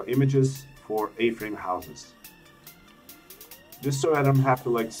images for A-frame houses. Just so I don't have to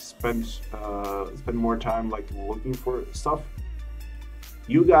like spend more time like looking for stuff.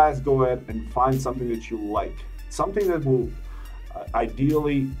 You guys go ahead and find something that you like, something that will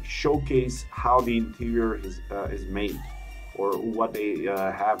ideally showcase how the interior is made, or what they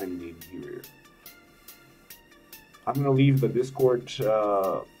have in the interior. I'm gonna leave the Discord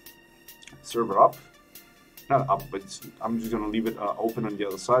server up. Not up, but I'm just gonna leave it open on the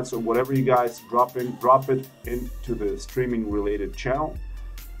other side. So whatever you guys drop it into the streaming related channel,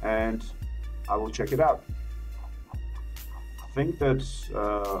 and I will check it out. I think that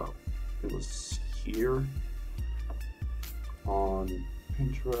it was here on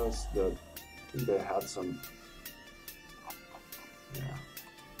Pinterest that I think they had some, yeah,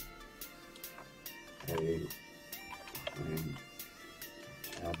 a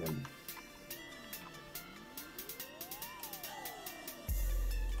cabin.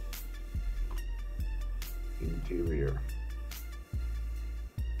 Interior.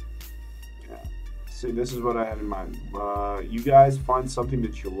 Yeah. See, this is what I had in mind. You guys find something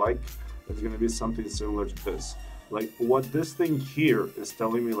that you like. That's going to be something similar to this. Like what this thing here is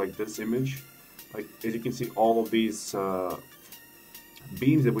telling me, like this image. Like as you can see, all of these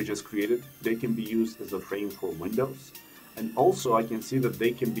beams that we just created, they can be used as a frame for windows. And also I can see that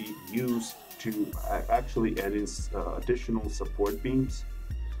they can be used to actually add in additional support beams.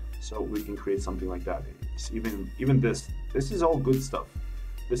 So we can create something like that. It's even this is all good stuff.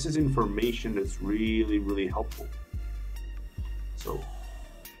 This is information that's really, really helpful. So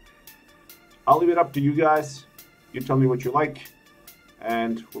I'll leave it up to you guys. You tell me what you like,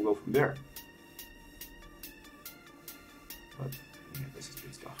 and we'll go from there. But yeah, this is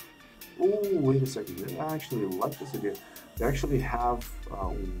good stuff. Oh, wait a second. I actually like this idea. They actually have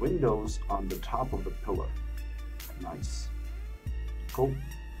windows on the top of the pillar. Nice. Cool.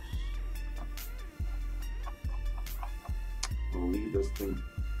 We'll leave this thing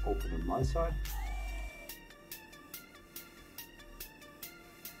open on my side.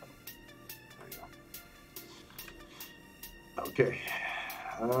 There you go. Okay.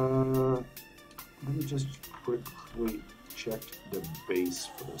 Let me just quickly check the base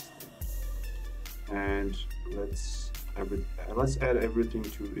for this thing, and let's add everything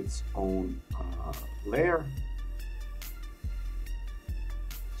to its own layer.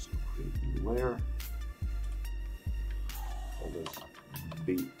 So create a new layer. All those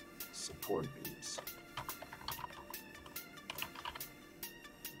support beams.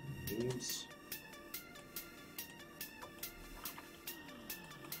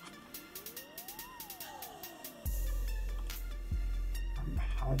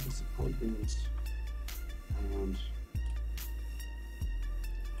 add the support beams and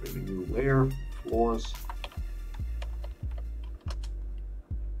create a new layer, floors.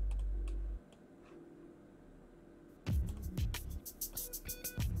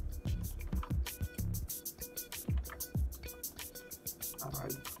 All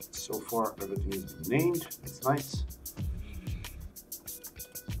right, so far everything has been named. It's nice.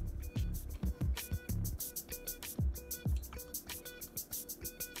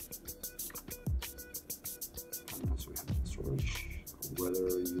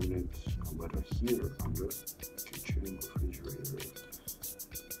 Weather unit, weather heater under kitchen, refrigerator.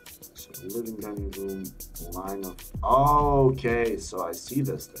 So living dining room, line of, okay, so I see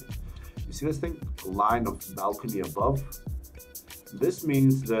this thing. You see this thing? Line of balcony above. This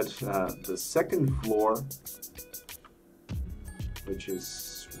means that the second floor, which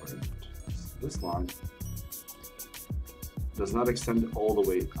is this line, does not extend all the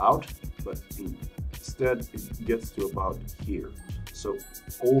way out, but instead it gets to about here. So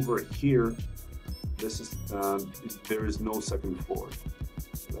over here, this is there is no second floor.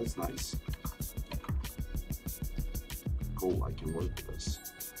 So that's nice. Cool, I can work with this.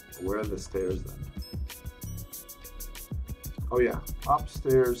 Where are the stairs then? Oh yeah,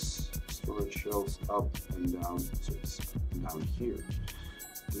 upstairs, storage shelves up and down. So it's down here.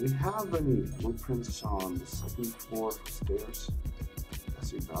 Do we have any blueprints on the second floor for stairs? I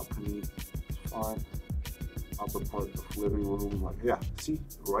see balcony, it's fine. Upper part of living room, like, yeah, see,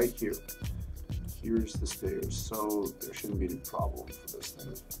 right here. Here's the stairs, so there shouldn't be any problem for this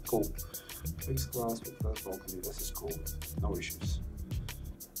thing. Cool. Fixed glass with glass balcony, this is cool. No issues.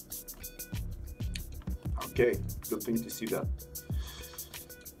 Okay, good thing to see that.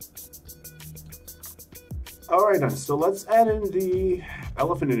 All right then, so let's add in the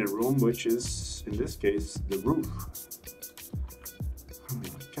elephant in the room, which is, in this case, the roof. I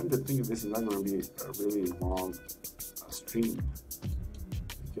tend to think this is not going to be a really long stream,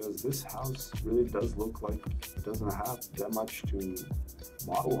 because this house really does look like it doesn't have that much to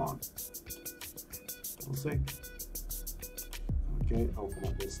model on. We'll see. Okay, open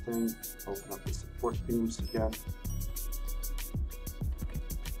up this thing, open up the support beams again.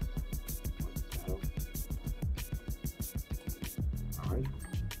 Alright.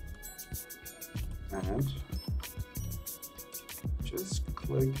 And just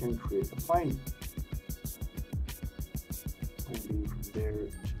click and create a plane. Maybe from there to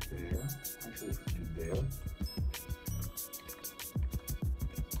there, actually to there.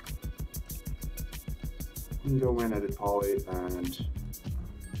 You can go in, edit poly, and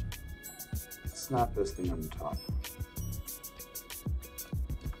snap this thing on the top.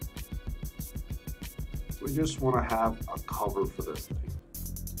 We just want to have a cover for this thing,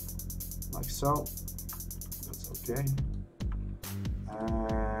 like so. That's okay.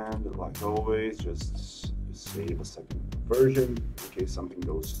 And like always, just save a second version in case something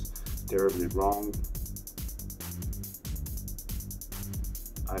goes terribly wrong.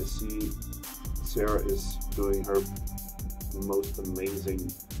 I see Sarah is doing her most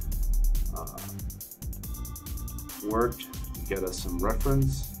amazing work to get us some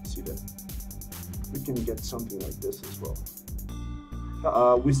reference. See that we can get something like this as well.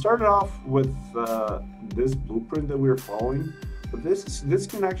 We started off with this blueprint that we're following, but this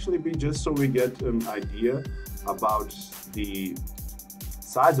can actually be just so we get an idea about the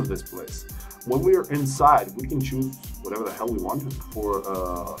size of this place. When we are inside, we can choose whatever the hell we want for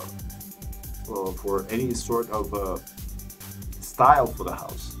any sort of style for the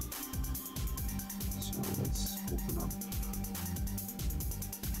house. So let's open up,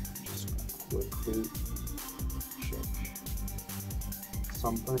 just quickly check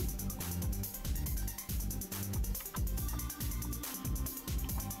something.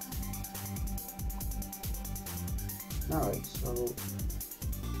 Alright, so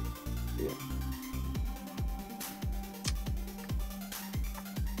yeah.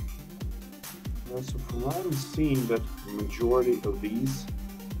 So from what I'm seeing, that the majority of these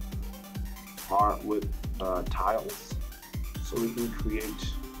are with tiles. So we can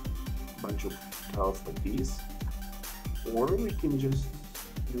create a bunch of tiles like these, or we can just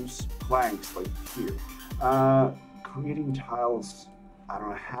use planks like here. Creating tiles, I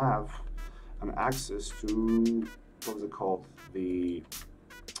don't have an access to, what was it called? The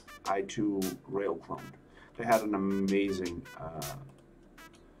i2 rail clone. They had an amazing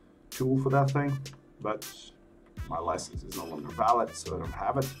tool for that thing, but my license is no longer valid, so I don't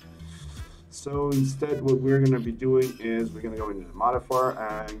have it. So instead, what we're going to be doing is we're going to go into the modifier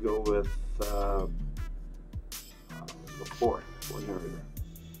and go with the floor generator.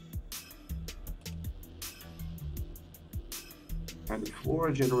 And the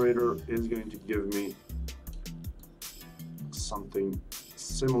floor generator is going to give me something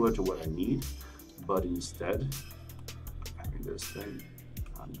similar to what I need, but instead of having this thing,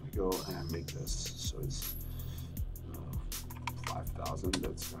 I'm gonna go and make this so it's 5,000.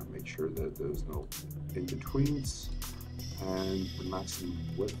 That's gonna make sure that there's no in-betweens, and the maximum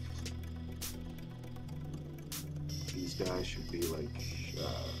width, these guys should be like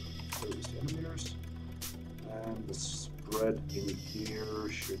 30 centimeters, and the spread in here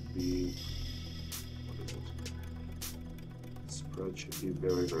should be, what is it? The spread should be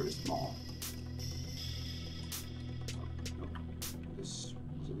very, very small. No, this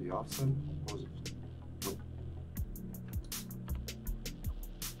was it the offset? What was it? Nope.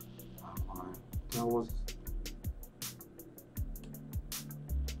 That was.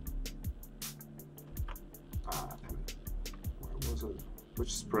 Damn it. Where was it?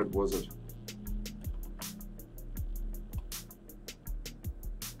 Which spread was it?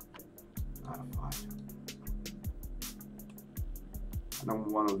 Out of 5. I know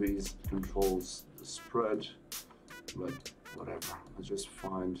one of these controls the spread, but whatever. Let's just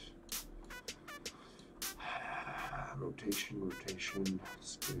find rotation,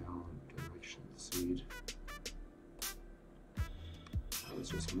 scale, direction, seed. I was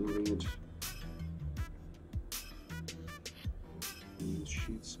just moving it. Use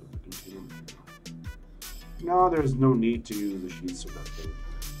sheets of the container material. No, there's no need to use the sheets of that thing.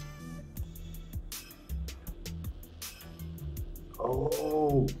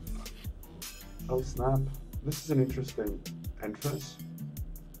 Oh snap. This is an interesting entrance.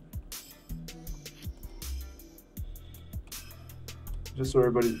 Just so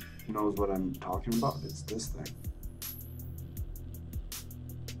everybody knows what I'm talking about, it's this thing.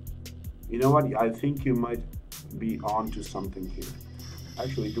 You know what? I think you might be onto something here. I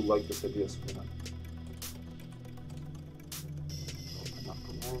actually do like this idea. So open up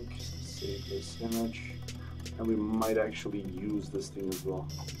the link, save this image, and we might actually use this thing as well.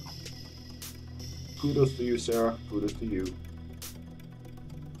 Kudos to you, Sarah. Kudos to you.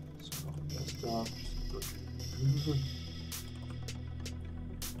 So desktop, just go to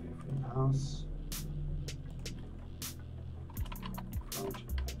house. Front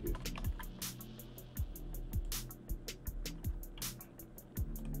idea.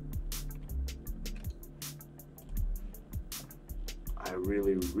 I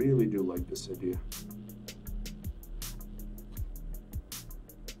really, really do like this idea.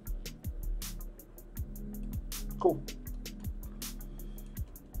 Cool.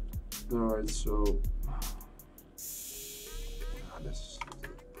 All right, so this is the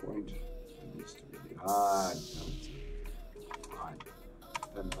point. It needs to be high.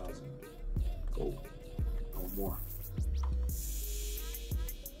 10,000. Go. No more.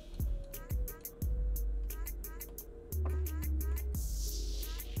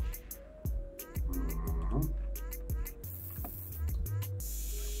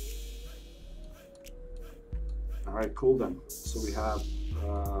 All right, cool then. So we have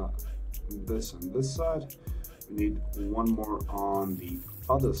this on this side. We need one more on the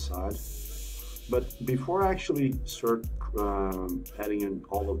other side. But before I actually start adding in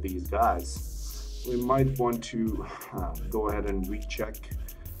all of these guys, we might want to go ahead and recheck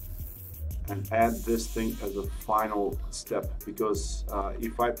and add this thing as a final step, because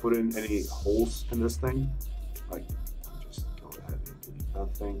if I put in any holes in this thing, like just go ahead and delete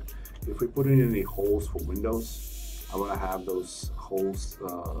that thing. If we put in any holes for windows, I want to have those holes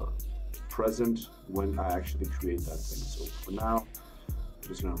present when I actually create that thing. So for now, I'm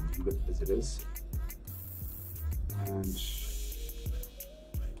just going to leave it as it is. And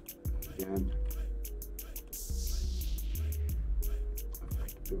again,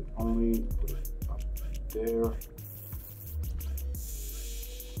 effective only, put it up there.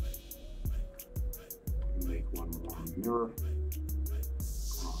 Make one more mirror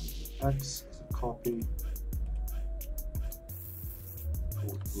on X as a copy.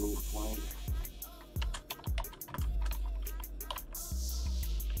 Blue flame.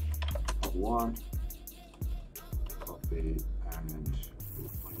 One. Copy and blue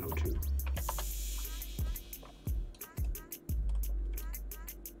flame 02.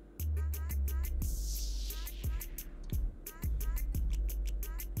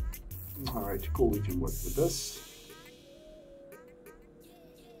 All right, cool. We can work with this.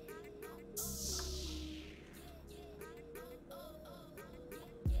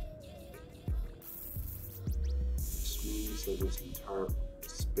 So this entire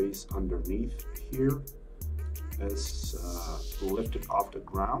space underneath here is lifted off the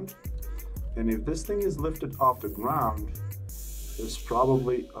ground, and if this thing is lifted off the ground, there's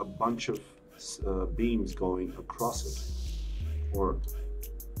probably a bunch of beams going across it, or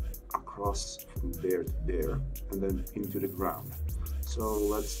across from there to there, and then into the ground. So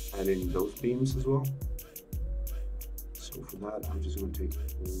let's add in those beams as well. So for that, I'm just going to take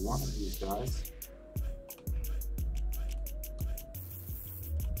one of these guys,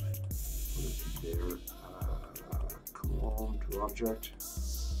 put it there, clone to object,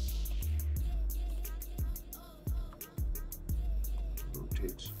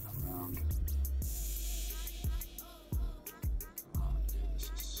 rotate around.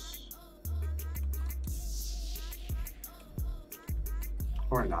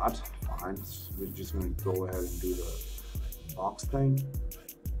 Or not, fine. We're just going to go ahead and do the box thing.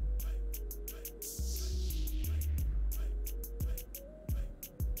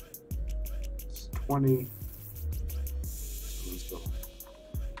 It's 20. So let's go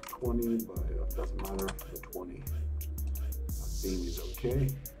 20, but it doesn't matter. The 20. That beam is okay.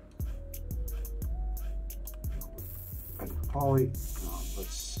 Edit poly.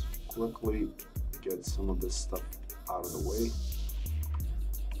 Let's quickly get some of this stuff out of the way.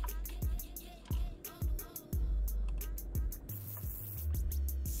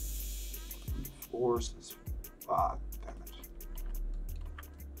 Force is damn it.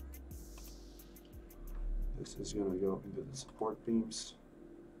 This is going to go into the support beams.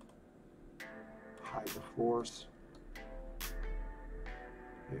 Hide the floors.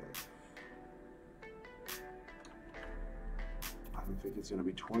 Yeah. I don't think it's going to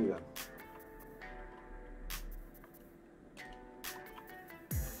be 20 then.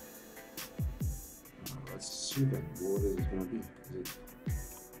 Let's see then what is it going to be. Is it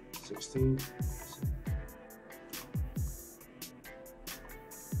 16?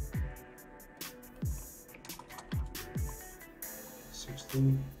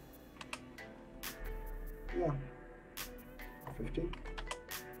 16. Yeah. 15.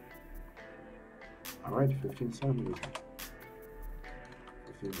 All right, 15 centimeters.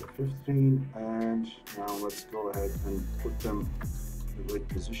 15 by 15, and now let's go ahead and put them in the right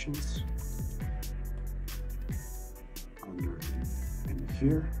positions under in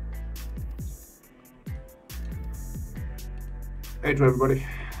here. Hey to everybody.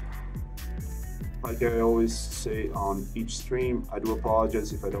 Like I always say on each stream, I do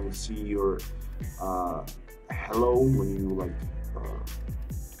apologize if I don't see your hello when you like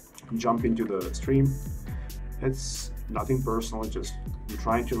jump into the stream. It's nothing personal, just I'm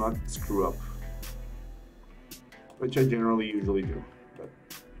trying to not screw up, which I generally usually do, but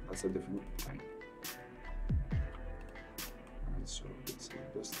that's a different thing. Alright, so let's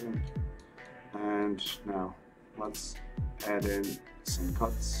select this thing, and now let's add in some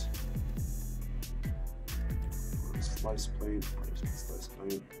cuts. Slice plane, where's the slice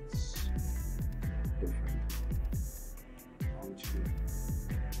plane? It's different.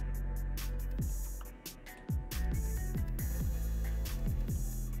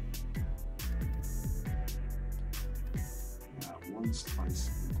 Yeah, one slice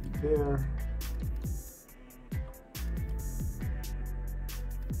into there.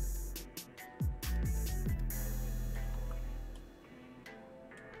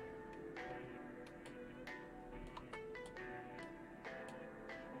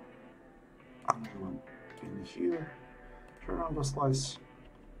 Here, turn on the slice,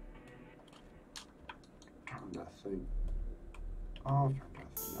 turn that thing off,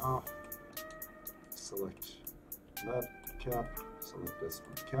 select that cap, select this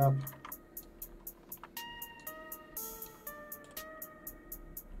one cap,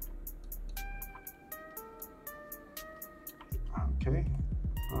 okay,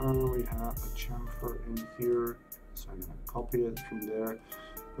 we have a chamfer in here, so I'm going to copy it from there,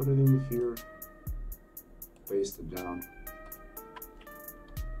 put it in here, paste it down.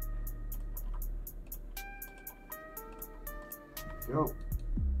 There we go.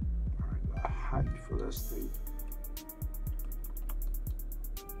 Alright, the height for this thing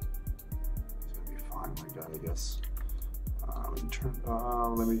is gonna be fine like that, I guess.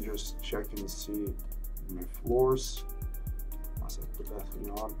 Let me just check and see my floors. Once I put that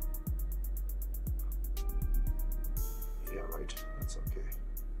thing on. Yeah, right, that's okay.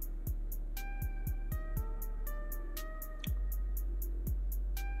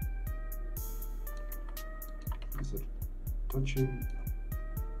 Is it touching?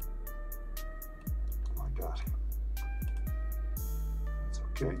 Oh my god. It's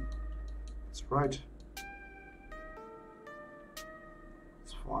okay. It's right.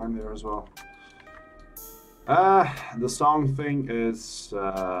 It's fine there as well. The song thing is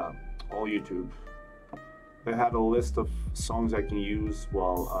all YouTube. They had a list of songs I can use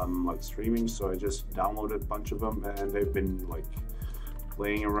while I'm like streaming, so I just downloaded a bunch of them and they've been like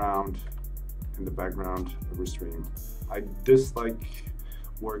playing around in the background every stream. I dislike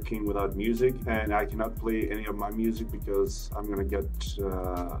working without music, and I cannot play any of my music because I'm gonna get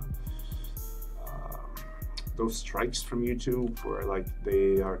those strikes from YouTube where like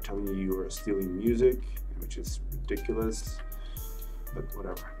they are telling you are stealing music, which is ridiculous, but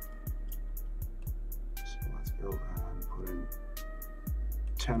whatever. So let's go and put in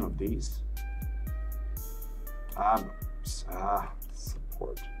 10 of these.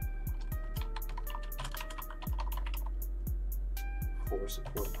 Support. For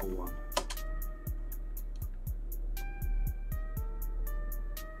support 01.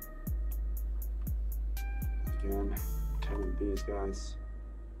 Again, 10 of these guys.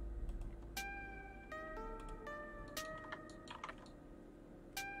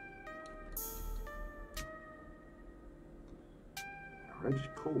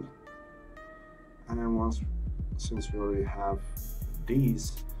 Alright, cool. And then since we already have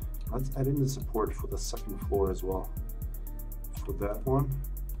these, let's add in the support for the second floor as well. For that one,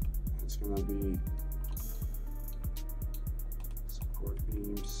 it's gonna be support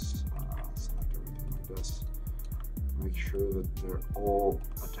beams, select everything like this. Make sure that they're all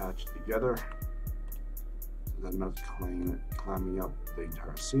attached together so they're not climbing up the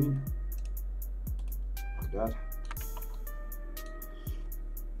entire scene, like that.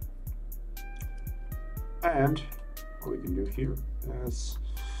 And what we can do here is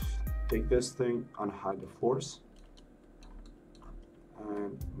take this thing, unhide the floors,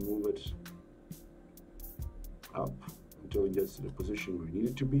 and move it up until it gets to the position we need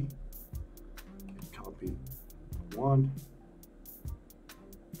it to be. Copy one,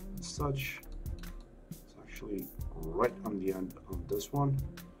 and such. It's actually right on the end of this one,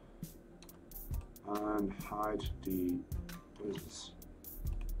 and hide the, what is this?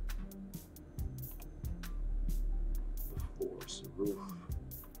 The floors, the roof.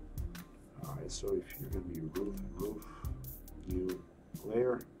 Alright, so if you're going to be roof and roof, new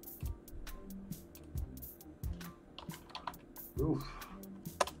layer, roof,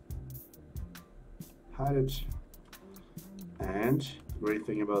 hide it. And the great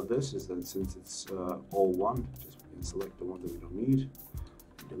thing about this is that since it's all one, just we can select the ones that we don't need,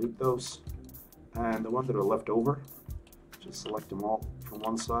 delete those, and the ones that are left over, just select them all from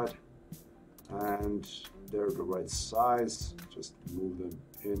one side, and they're the right size. Just move them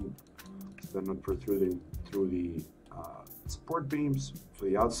in so they're not protruding through the support beams for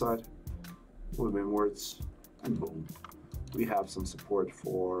the outside. Move them inwards, and boom, we have some support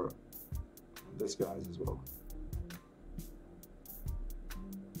for this guys as well.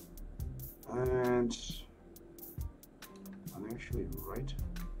 And I'm actually right,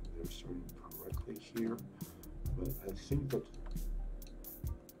 they're starting correctly here, but I think that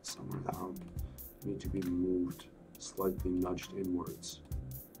somewhere down need to be moved, slightly nudged inwards.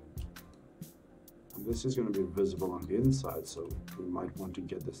 And this is going to be visible on the inside, so we might want to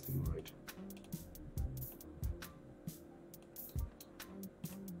get this thing right.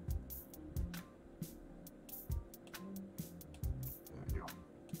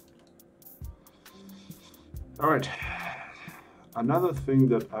 All right, another thing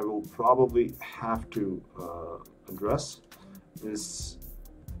that I will probably have to address is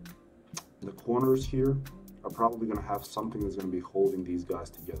the corners here are probably going to have something that's going to be holding these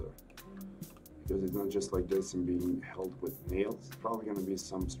guys together, because it's not just like this and being held with nails. It's probably going to be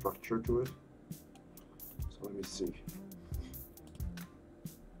some structure to it. So let me see.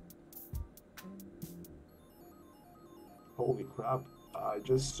 Holy crap, I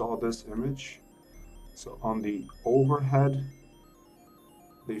just saw this image. So on the overhead,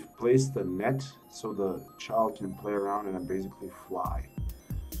 they've placed the net so the child can play around and basically fly.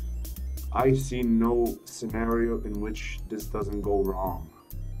 I see no scenario in which this doesn't go wrong.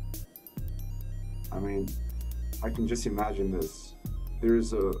 I mean, I can just imagine this.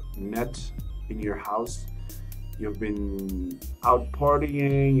 There's a net in your house. You've been out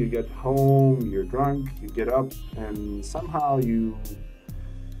partying, you get home, you're drunk, you get up, and somehow you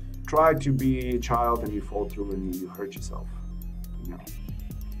try to be a child and you fall through and you hurt yourself. You know.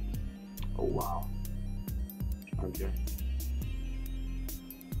 Oh wow. Okay.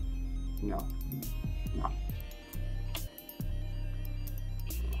 No. No.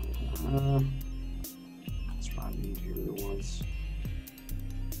 Let's try the interior ones.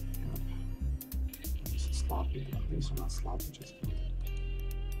 Yep. This is sloppy. These are not sloppy, just kidding.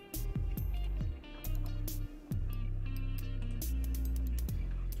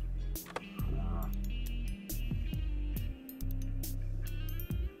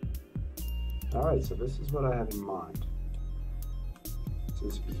 Alright, so this is what I had in mind. So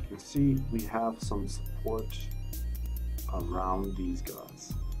as you can see, we have some support around these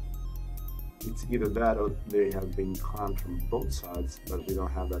guys. it's either that or they have been clamped from both sides, but we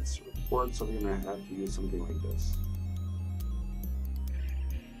don't have that support, so we're gonna have to use something like this,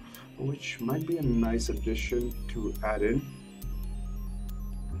 which might be a nice addition to add in.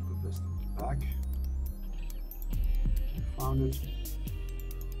 Put this back. Found it.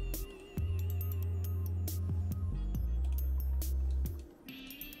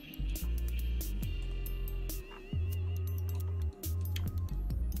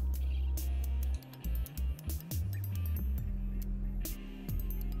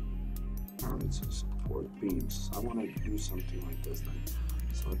 Alright, so support beams. I want to do something like this then.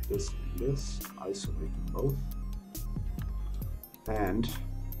 Select this and this, isolate them both. And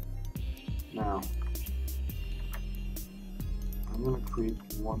now I'm going to create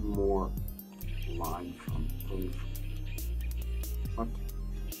one more line from what?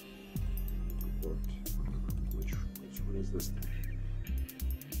 Which one is this thing?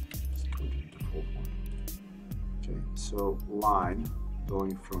 Let's go to the default one. Okay, so line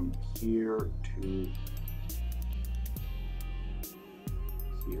going from here to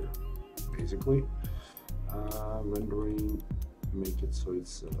here, basically. Rendering, make it so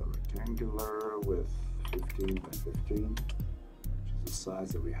it's rectangular with 15 by 15, which is the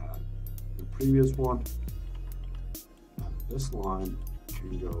size that we had in the previous one. And this line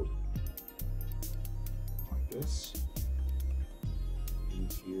can go like this,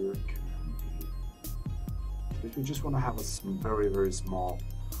 and here can be, if we just want to have a very, very small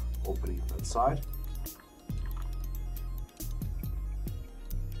opening on that side.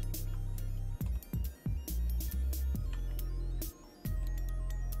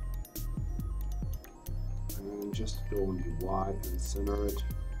 And just go on the Y and center it.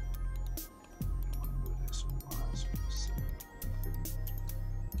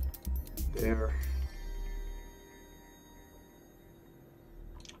 There.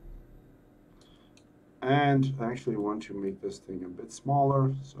 And I actually want to make this thing a bit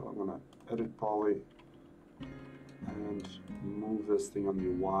smaller, so I'm gonna edit poly and move this thing on the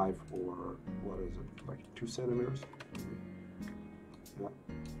Y for, what is it, like 2 centimeters? Yeah.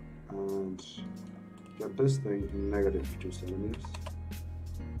 And get this thing negative 2 centimeters,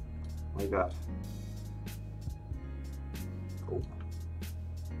 like that. Cool.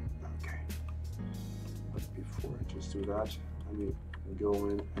 Okay. But before I just do that, let me go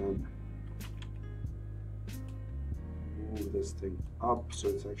in and move this thing up so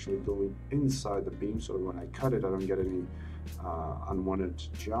it's actually going inside the beam, so when I cut it I don't get any unwanted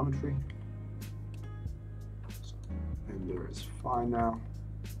geometry. So, and there is fine now.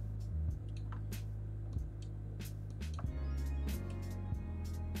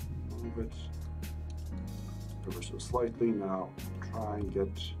 Move it ever so slightly. Now try and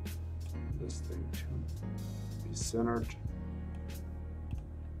get this thing to be centered.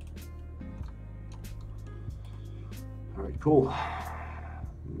 All right, cool.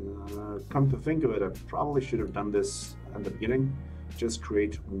 Come to think of it, I probably should have done this at the beginning. Just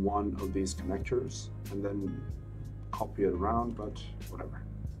create one of these connectors and then copy it around, but whatever.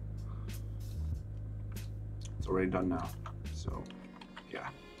 It's already done now, so yeah.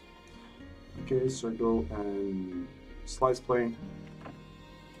 Okay, so go and slice plane.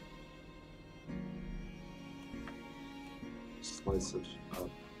 Slice it up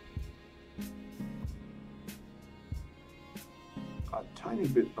a tiny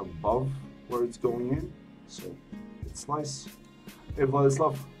bit above where it's going in, so hit slice. Hey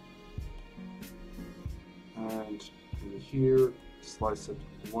Vladislav. And in here, slice it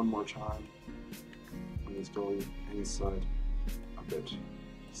one more time when it's going inside a bit.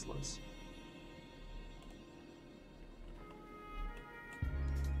 Slice.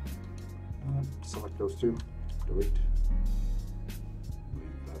 And select those two, delete.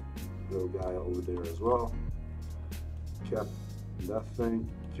 Leave that little guy over there as well. Cap that thing,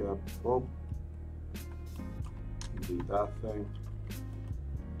 cap, oh, delete that thing,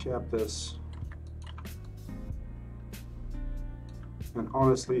 cap this. And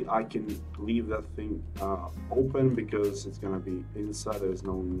honestly, I can leave that thing open because it's gonna be inside. There's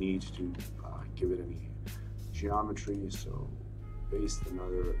no need to give it any geometry, so paste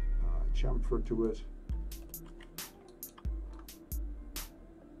another chamfer to it.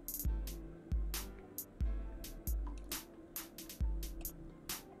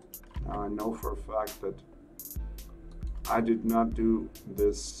 Now I know for a fact that I did not do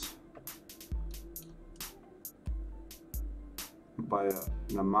this by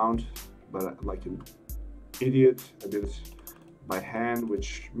an amount, but like an idiot, I did it by hand,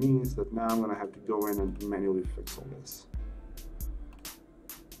 which means that now I'm gonna have to go in and manually fix all this.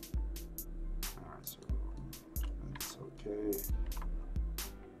 Alright, so that's okay.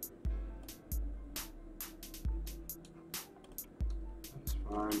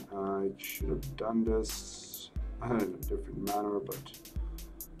 fine. I should have done this in a different manner, but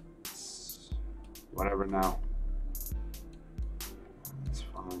it's whatever now. It's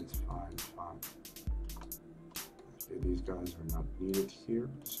fine, it's fine, it's fine. Okay, these guys are not needed here.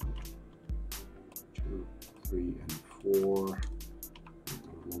 So 2, 3, and 4 no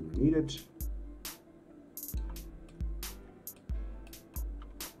longer needed.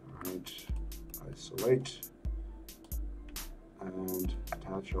 Alright, isolate and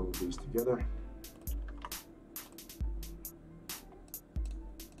attach all of these together.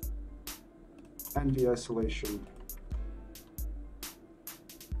 And the isolation.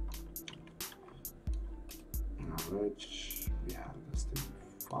 Alright, we have this thing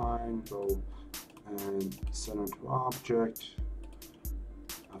fine. Go and center to object,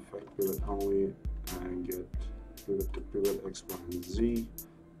 affect pivot only, and get pivot to pivot X, Y, and Z.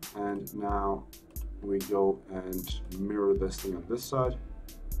 And now we go and mirror this thing on this side.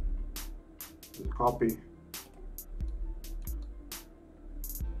 There's a copy.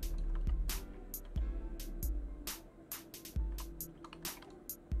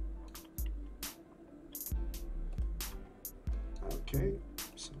 Okay,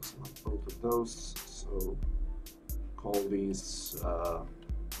 so select both of those. So call these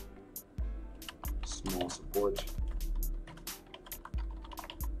small support.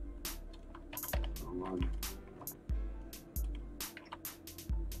 One.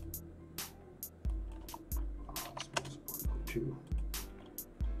 Small support 2.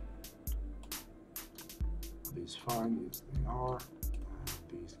 Are these fine? Yes, they are.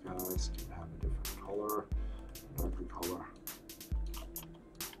 And these guys can have a different color, darker color.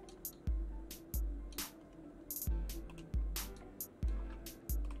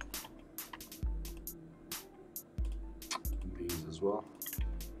 These as well.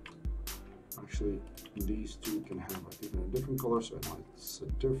 Actually, these two can have even a different color, so it's a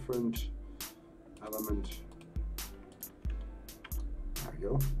different element. There we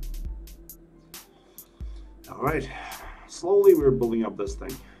go. All right, slowly we're building up this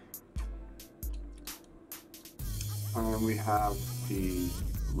thing. And we have the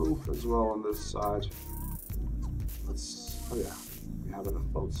roof as well on this side. Oh yeah, we have it on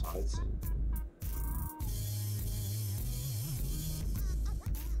both sides.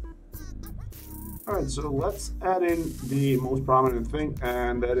 All right, so let's add in the most prominent thing,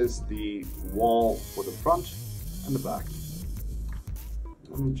 and that is the wall for the front and the back.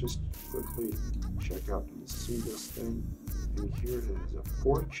 Let me just quickly check out and see this thing. In here it is a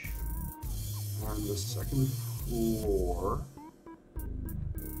porch, and the second floor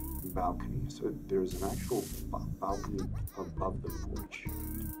balcony. So there's an actual balcony above the porch.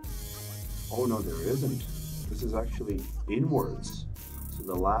 Oh no, there isn't. This is actually inwards. So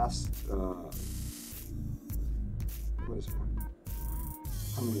the last what is it?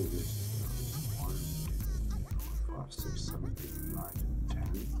 How many of these is there? 1, 2, 3, 4, 5, 6, 7, 8, 9, 10,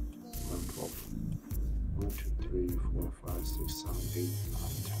 11, 12. 1, 2, 3, 4, 5, 6, 7, 8, 9,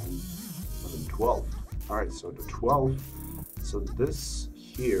 10, 11, 12. All right, so the 12. So this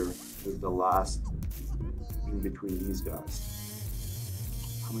here is the last in between these guys.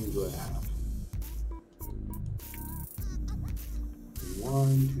 How many do I have?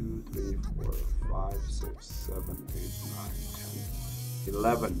 1, 2, 3, 4, 5, 6, 7, 8, 9, 10,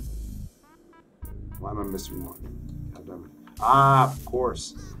 11. Why am I missing one? Ah, of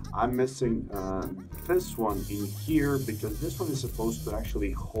course. I'm missing this one in here because this one is supposed to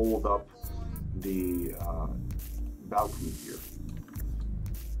actually hold up the balcony here.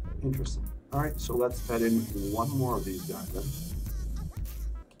 Interesting. All right, so let's add in one more of these guys then.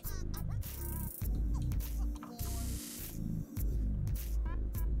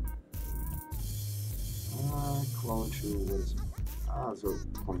 Clone to what is it? So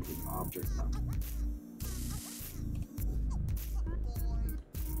clone to an object now.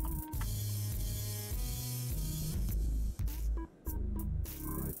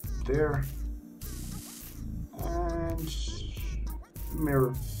 Right there. And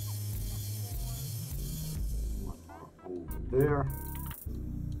mirror. One more over there.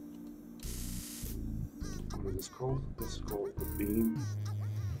 What is this called? This is called the beam.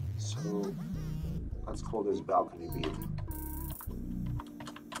 So let's call this balcony beam.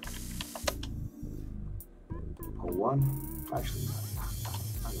 O1. Actually,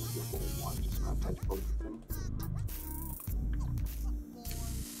 I don't give O1, just gonna touch both of them.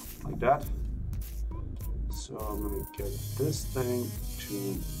 Like that. So I'm gonna get this thing to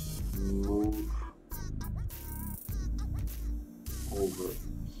move over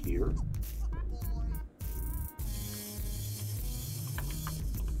here.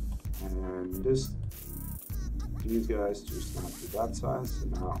 And this these guys to snap to that size,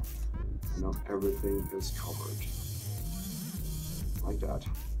 and now everything is covered like that.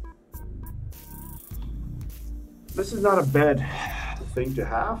 This is not a bad thing to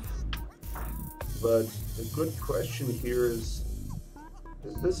have, but the good question here is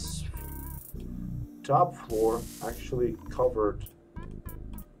this top floor actually covered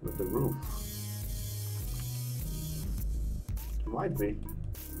with the roof? It might be.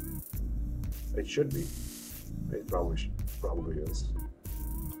 It should be. It probably is.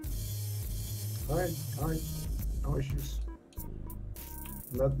 Alright, no issues.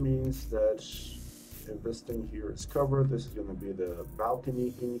 And that means that if this thing here is covered, this is going to be the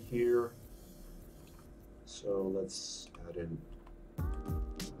balcony in here. So let's add in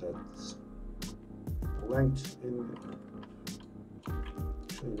that length in.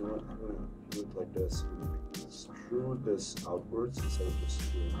 Actually, you know what? I'm going to do it like this. Extrude this outwards instead of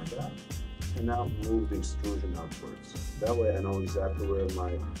just doing like that. And now move the extrusion outwards. That way I know exactly where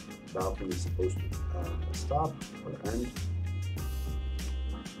my balcony is supposed to stop or end.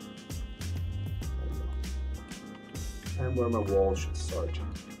 And where my wall should start.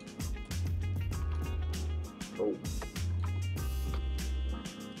 Oh.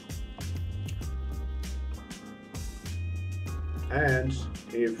 And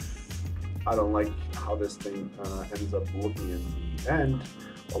if I don't like how this thing ends up looking in the end,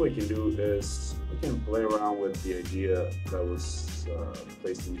 what we can do is we can play around with the idea that was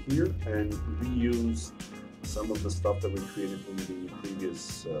placed in here and reuse some of the stuff that we created in the previous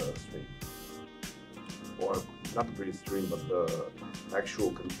stream. Or not the previous stream, but the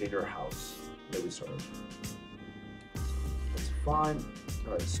actual container house that we started. That's fine.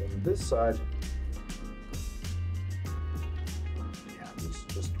 Alright, so on this side, yeah, there's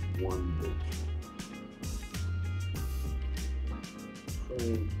just one big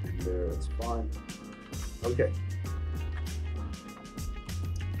frame in there, it's fine. Okay.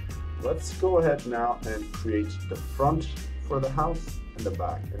 Let's go ahead now and create the front for the house and the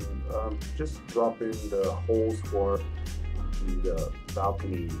back, and just drop in the holes for the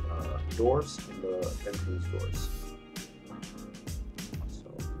balcony doors and the entrance doors. So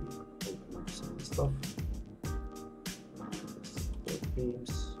open up some of the stuff. Support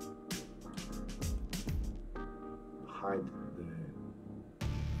beams. Hide the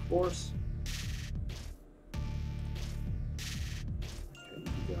floors.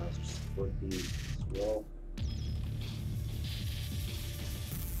 Okay, you guys are support beams as well.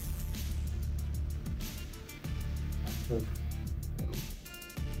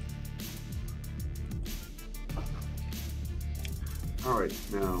 Alright,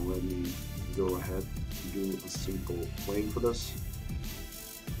 now let me go ahead and do a simple plane for this.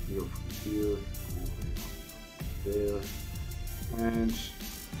 Go from here, all the way up there, and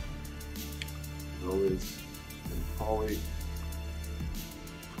always in poly,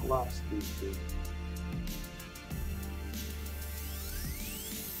 collapse these two.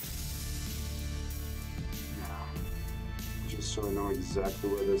 Just so I know exactly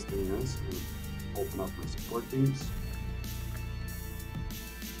where this thing is, and open up my support beams.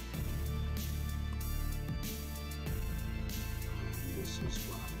 And this is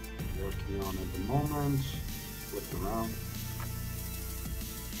what I'm working on at the moment. Flip around.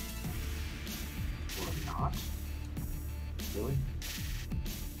 Or not. Really?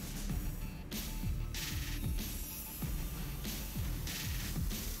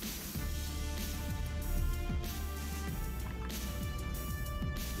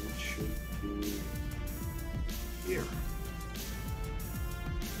 Here.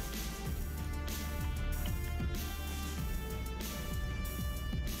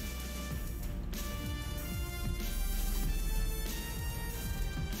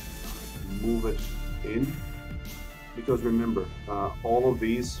 Move it in, because remember, all of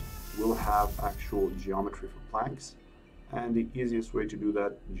these will have actual geometry for planks, and the easiest way to do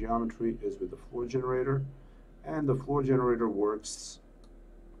that geometry is with the floor generator, and the floor generator works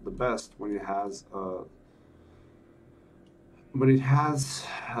the best when it has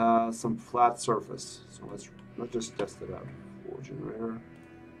some flat surface. So let's just test it out. Floor generator.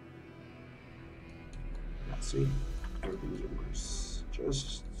 Yeah, see, everything works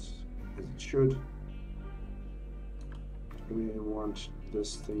just as it should. We want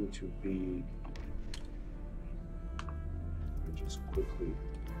this thing to be. Just quickly.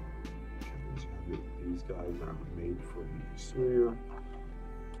 These guys are made for the exterior.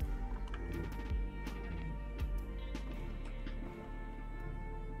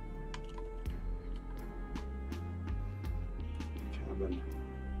 Cabin.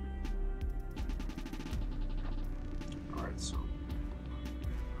 All right, so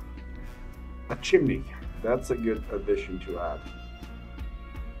a chimney. That's a good addition to add.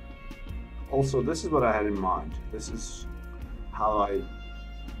 Also, this is what I had in mind. This is how I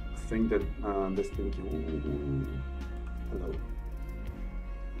think that this thing can. Ooh, hello.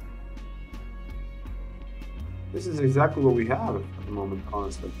 This is exactly what we have at the moment,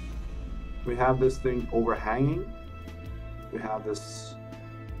 honestly. We have this thing overhanging. We have this.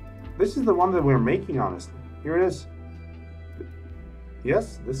 This is the one that we're making, honestly. Here it is.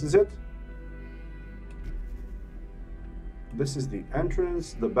 Yes, this is it. This is the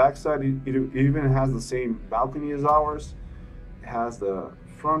entrance. The backside, it even has the same balcony as ours. It has the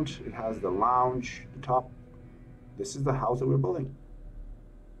front. It has the lounge, the top. This is the house that we're building.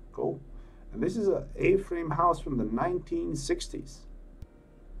 Cool. And this is an A-frame house from the 1960s.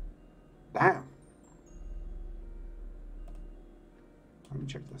 Damn. Let me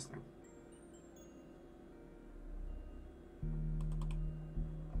check this thing.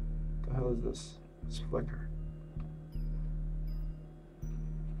 What the hell is this? It's flicker.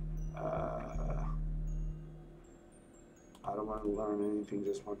 I don't want to learn anything,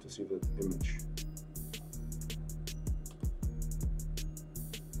 just want to see the image.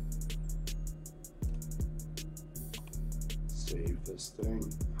 Save this thing.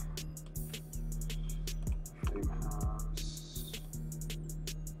 Frame house.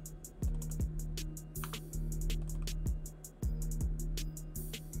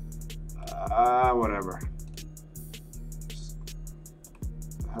 Whatever.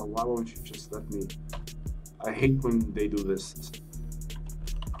 Hell, why won't you just let me? I hate when they do this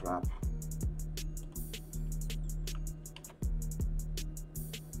crap.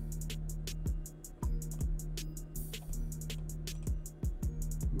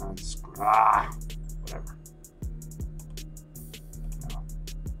 That's whatever. No.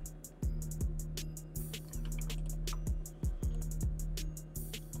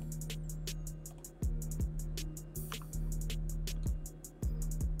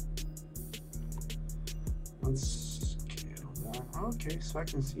 Let's scale that. Okay, so I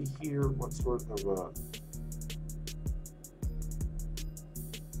can see here what sort of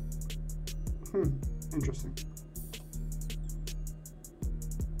interesting.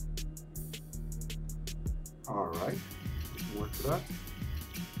 All right, we can work with that.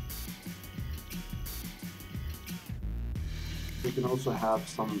 We can also have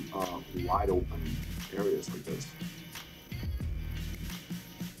some wide open areas like this.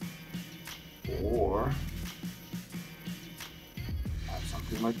 Or have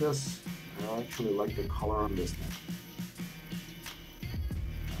something like this. I actually like the color on this thing.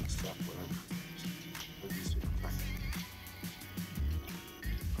 Except whatever. Let me see what I think.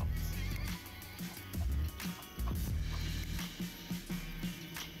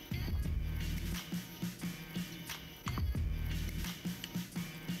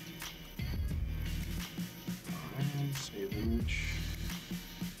 Alright, save image.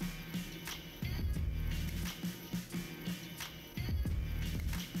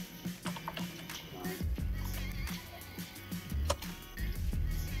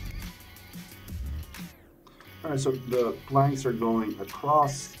 Alright, so the planks are going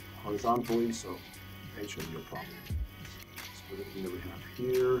across horizontally, so it shouldn't be a problem. So everything that we have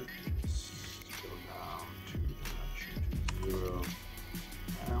here is go down to direction to 0.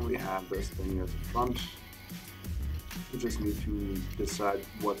 And we have this thing at the front. We just need to decide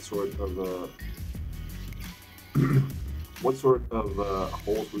what sort of holes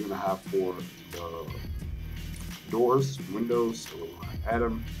we're gonna have for the doors, windows. So we'll add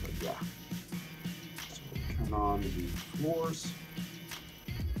them, but yeah. Turn on the floors.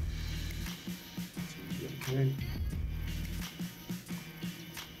 That seems to be okay.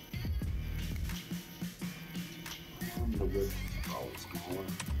 And the width is probably smaller.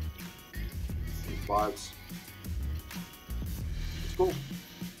 25s. It's cool.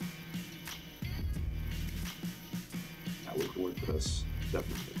 Now we can work with this,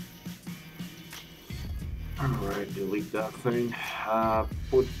 definitely. Alright, delete that thing.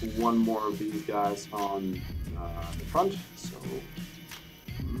 Put one more of these guys on the front, so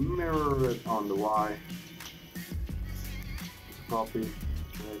mirror it on the Y. It's a copy.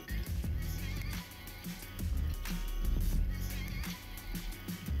 Okay.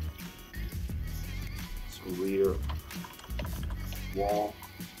 So rear wall.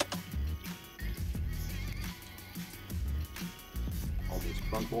 All this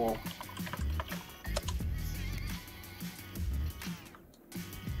front wall.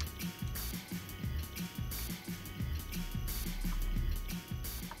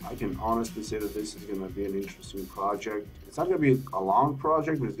 I can honestly say that this is going to be an interesting project. It's not going to be a long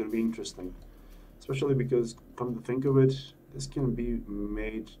project, but it's going to be interesting. Especially because, come to think of it, this can be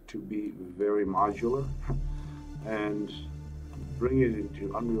made to be very modular and bring it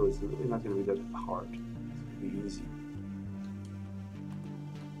into Unreal is really not going to be that hard. It's going to be easy.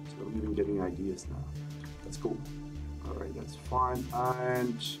 So I'm even getting ideas now. That's cool. All right, that's fine.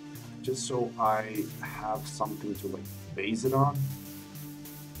 And just so I have something to like base it on,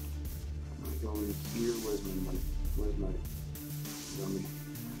 I'm going here. Where's my money? Where's my dummy?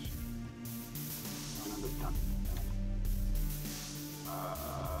 Another dummy.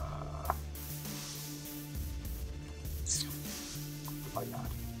 Like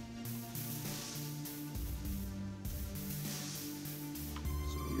that.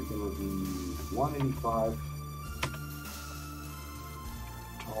 So you're gonna be 185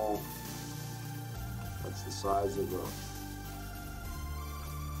 tall. That's the size of a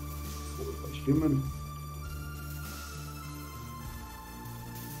full-fledged human.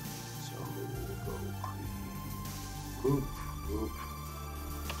 So we'll go group,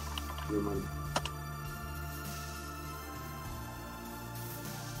 human.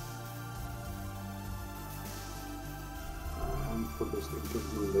 Put this in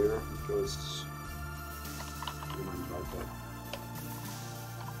there because we don't like that.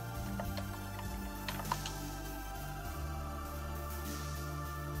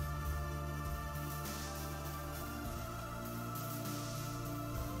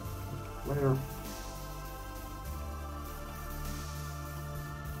 Layer.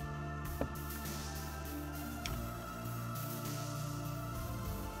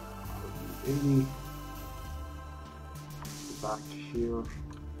 $80. Back here.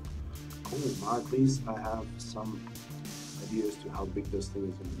 Cool. Now at least I have some ideas to how big this thing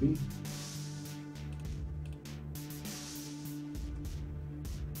is going to be.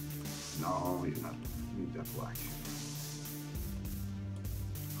 No, you're not. You need that black.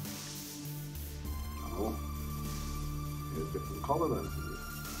 No. Get a different color than you.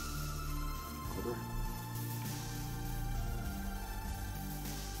 Whatever.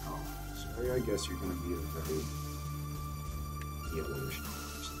 Oh, sorry. I guess you're going to be a very yellowish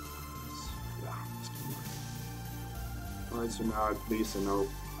colors. Yeah, it's gonna work. Alright, so now at least I know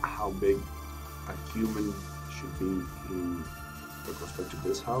how big a human should be in with respect to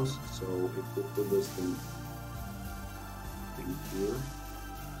this house. So if we put this thing in here,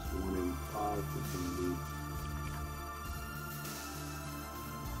 so 185, it can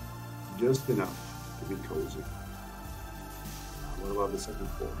be just enough to be cozy. What about the second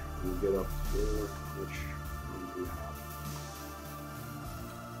floor? When you get up here, which one do we have?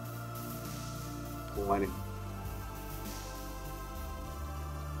 Plenty.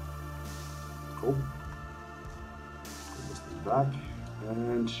 Cool. Put this thing back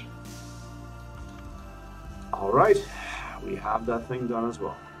and all right, we have that thing done as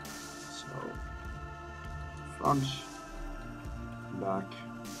well. So front, back,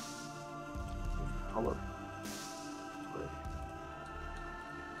 color. Gray.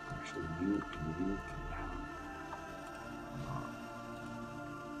 Actually, you can have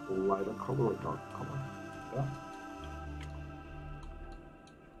lighter color or dark color. Yeah.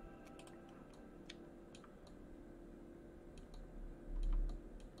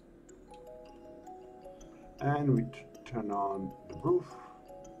 And we turn on the roof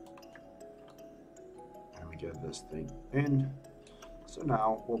and we get this thing in. So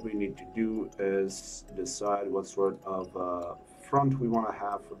now what we need to do is decide what sort of front we want to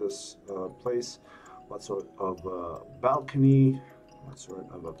have for this place, what sort of balcony, what sort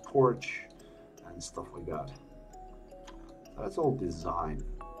of a porch, and stuff like that. That's all design.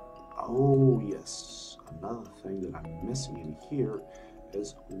 Oh yes, another thing that I'm missing in here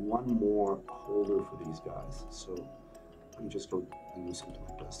is one more holder for these guys. So let me just go and do something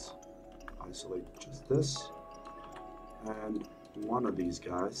like this. Isolate just this, and one of these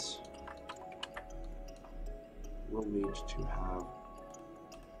guys will need to have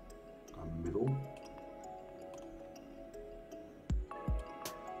a middle.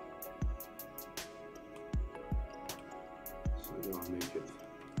 So we're gonna make it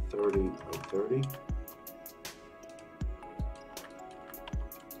 30 by 30.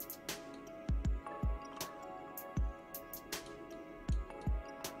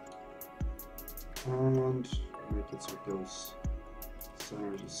 And make it so it goes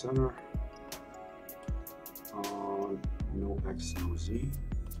center to center on no X, no Z.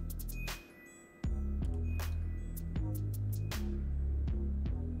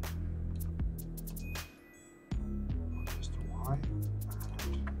 Just a Y.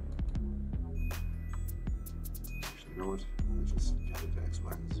 And actually, you know what? Let's just get it to X,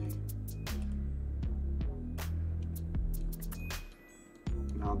 Y, and Z.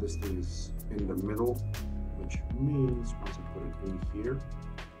 Now this thing is in the middle, which which means once I put it in here,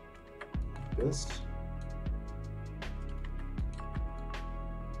 like this,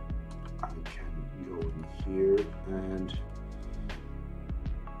 I can go in here and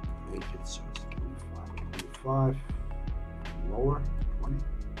make it so it's 25, and lower, 20.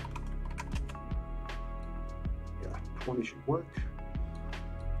 Yeah, 20 should work.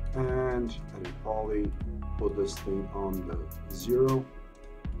 And I will probably put this thing on the 0, so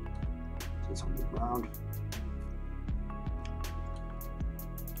it's on the ground.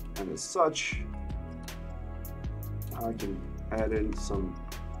 And as such, I can add in some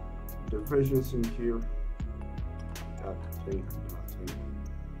divisions in here. That thing and that thing.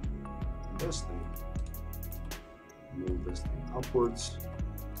 And this thing. Move this thing upwards.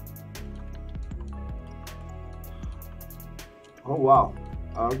 Oh wow.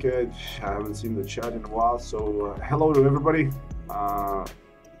 Okay, I haven't seen the chat in a while, so hello to everybody.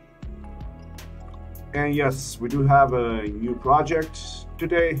 And yes, we do have a new project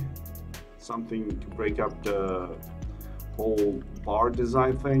today, something to break up the whole bar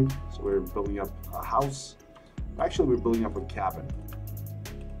design thing. So we're building up a house. Actually, we're building up a cabin.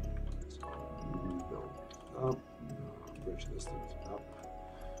 So we build up, bridge this thing up,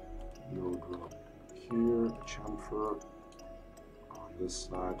 no drop here, a chamfer. This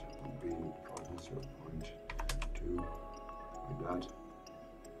side would be probably 0.2, like that.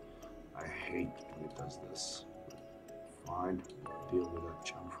 I hate when it does this. Fine, deal with that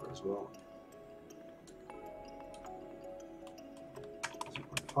chamfer as well.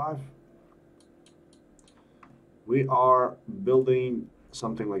 0.5. We are building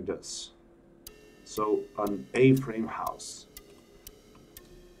something like this. So an A-frame house.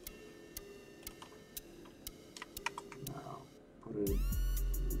 Okay,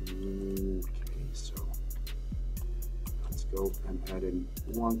 so let's go and add in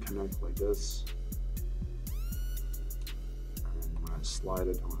one connect like this. And when I slide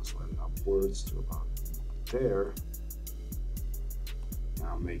it, I want to slide it upwards to about there.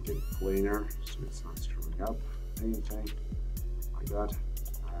 Now make it planar so it's not screwing up anything like that.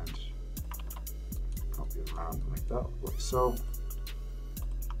 And copy it around like that, like so.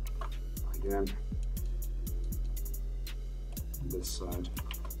 Again. This side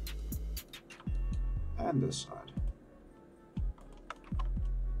and this side.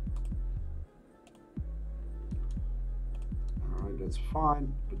 All right, that's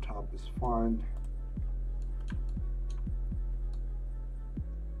fine. The top is fine.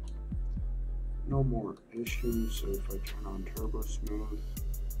 No more issues. So if I turn on Turbo Smooth,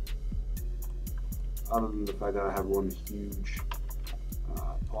 other than the fact that I have one huge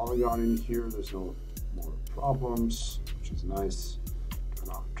polygon in here, there's no more problems, which is nice. Turn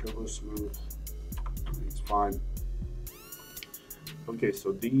off Turbo Smooth, everything's fine. Okay,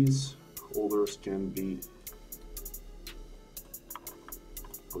 so these holders can be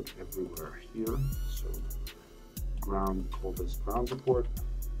put everywhere here. So ground, call this ground support.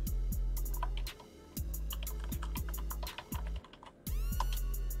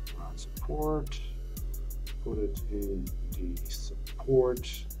 Ground support, put it in the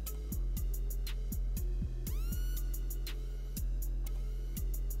support.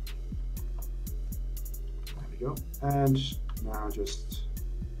 Go. And now just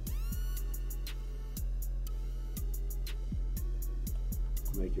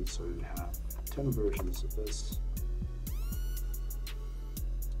make it so you have 10 versions of this.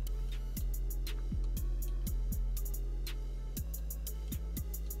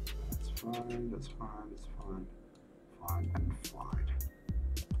 That's fine, that's fine, that's fine, fine, and fine.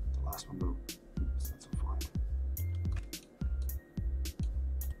 The last one though, that's so fine.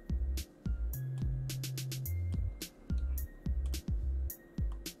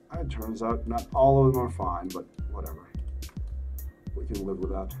 It turns out not all of them are fine, but whatever. We can live with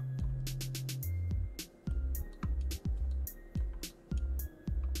that.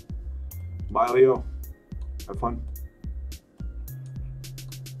 Bye, Leo. Have fun.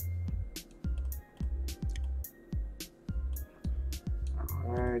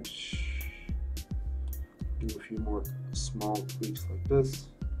 All right. Do a few more small tweaks like this.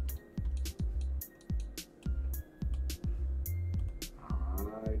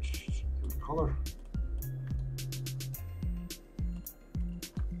 Color.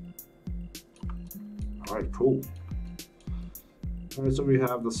 All right, cool. All right, so we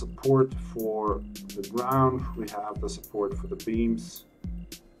have the support for the ground. We have the support for the beams.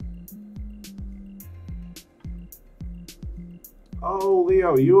 Oh,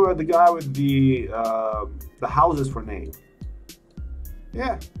 Leo, you are the guy with the houses for name.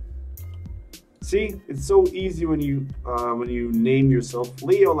 Yeah. See, it's so easy when you name yourself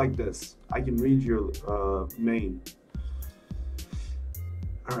Leo like this. I can read your name.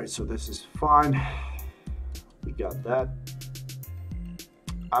 All right, so this is fine. We got that.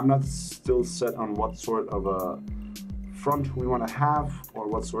 I'm not still set on what sort of a front we want to have or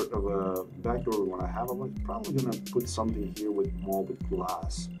what sort of a back door we want to have. I'm probably gonna put something here with more with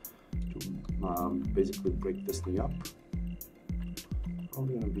glass to basically break this thing up.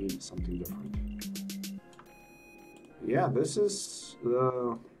 Probably gonna be something different. Yeah, this is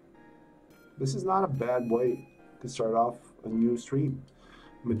not a bad way to start off a new stream.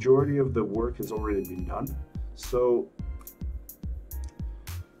 Majority of the work has already been done. So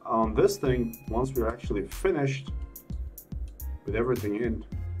on this thing, once we're actually finished with everything in,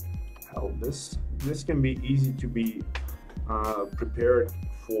 hell, this can be easy to be prepared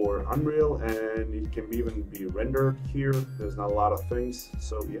for Unreal, and it can even be rendered here. There's not a lot of things,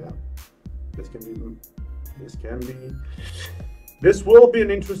 so yeah, this will be an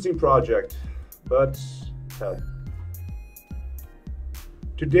interesting project, but hell.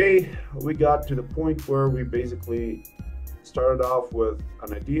 Today we got to the point where we basically started off with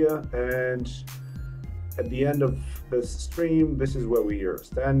an idea, and at the end of this stream, this is where we are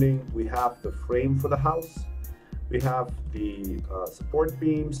standing. We have the frame for the house, we have the support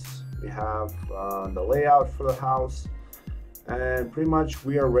beams, we have the layout for the house, and pretty much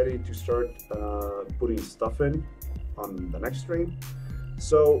we are ready to start putting stuff in on the next stream.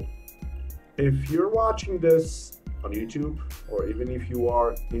 So if you're watching this on YouTube, or even if you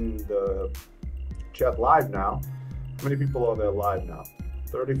are in the chat live now, how many people are there live now?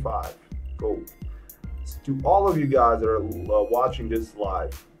 35. Go. To all of you guys that are watching this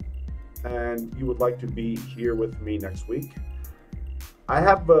live and you would like to be here with me next week, I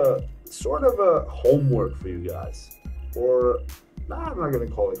have a sort of a homework for you guys. Or, I'm not going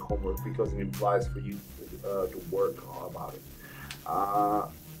to call it homework because it implies for you to work about it. I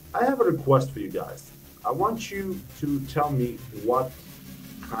have a request for you guys. I want you to tell me what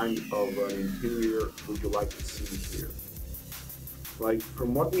kind of an interior would you like to see here. Like,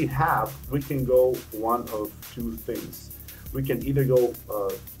 from what we have, we can go one of two things. We can either go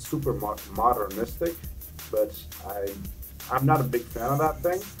super modernistic, but I'm not a big fan of that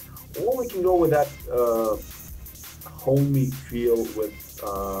thing, or we can go with that homey feel with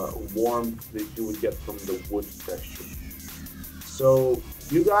warmth that you would get from the wood texture. So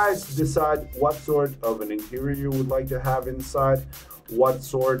you guys decide what sort of an interior you would like to have inside, what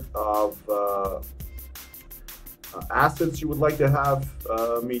sort of assets you would like to have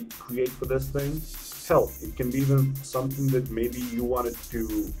me create for this thing. Hell, it can be even something that maybe you wanted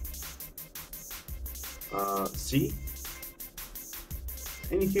to see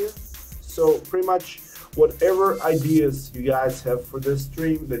in here. So pretty much whatever ideas you guys have for this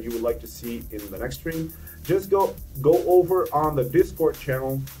stream that you would like to see in the next stream, just go over on the Discord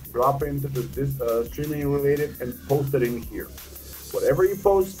channel, drop into the streaming related, and post it in here. Whatever you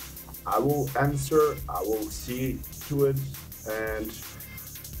post, I will answer, I will see to it, and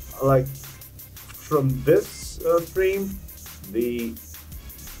like from this stream, the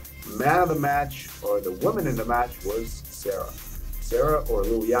man of the match or the woman in the match was Sarah. Sarah or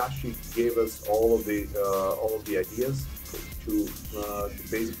Lil Yashi gave us all of the ideas to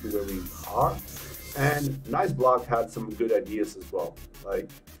basically where we are, and Nice Block had some good ideas as well. Like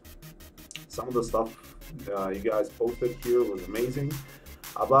some of the stuff you guys posted here was amazing.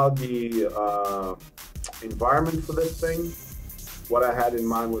 About the environment for this thing, what I had in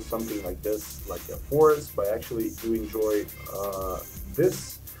mind was something like this, like a forest, but I actually do enjoy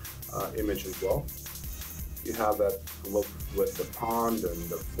this image as well. You have that look with the pond and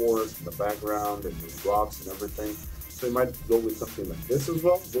the forest in the background and the rocks and everything. So you might go with something like this as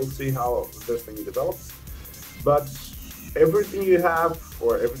well. We'll see how this thing develops. But everything you have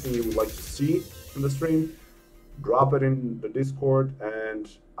or everything you would like to see in the stream, drop it in the Discord, and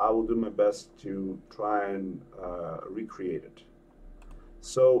I will do my best to try and recreate it.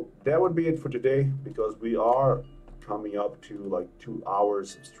 So that would be it for today, because we are coming up to like 2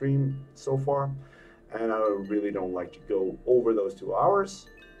 hours of stream so far, and I really don't like to go over those 2 hours.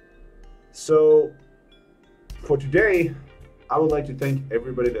 So for today, I would like to thank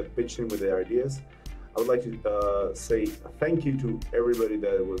everybody that pitched in with their ideas. I would like to say thank you to everybody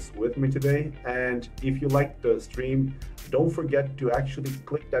that was with me today. And if you liked the stream, don't forget to actually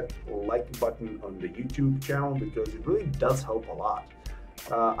click that like button on the YouTube channel, because it really does help a lot.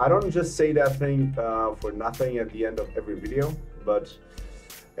 I don't just say that thing for nothing at the end of every video, but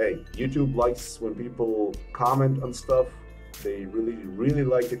hey, YouTube likes when people comment on stuff. They really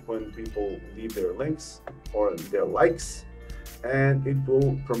like it when people leave their links or their likes. and it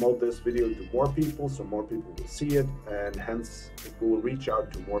will promote this video to more people, so more people will see it, and hence it will reach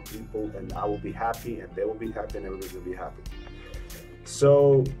out to more people, and I will be happy, and they will be happy, and everybody will be happy.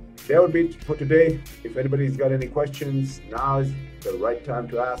 So that would be it for today. If anybody's got any questions, now is the right time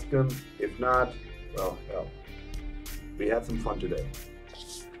to ask them. If not, well, hell, we had some fun today.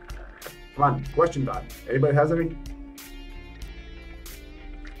 Come on, question time. Anybody has any?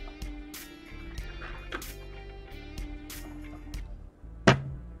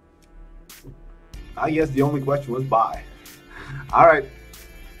 I guess the only question was bye. All right.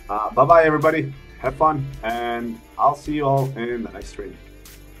 Bye-bye, everybody. Have fun, and I'll see you all in the next stream.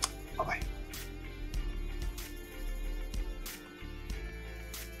 Bye-bye.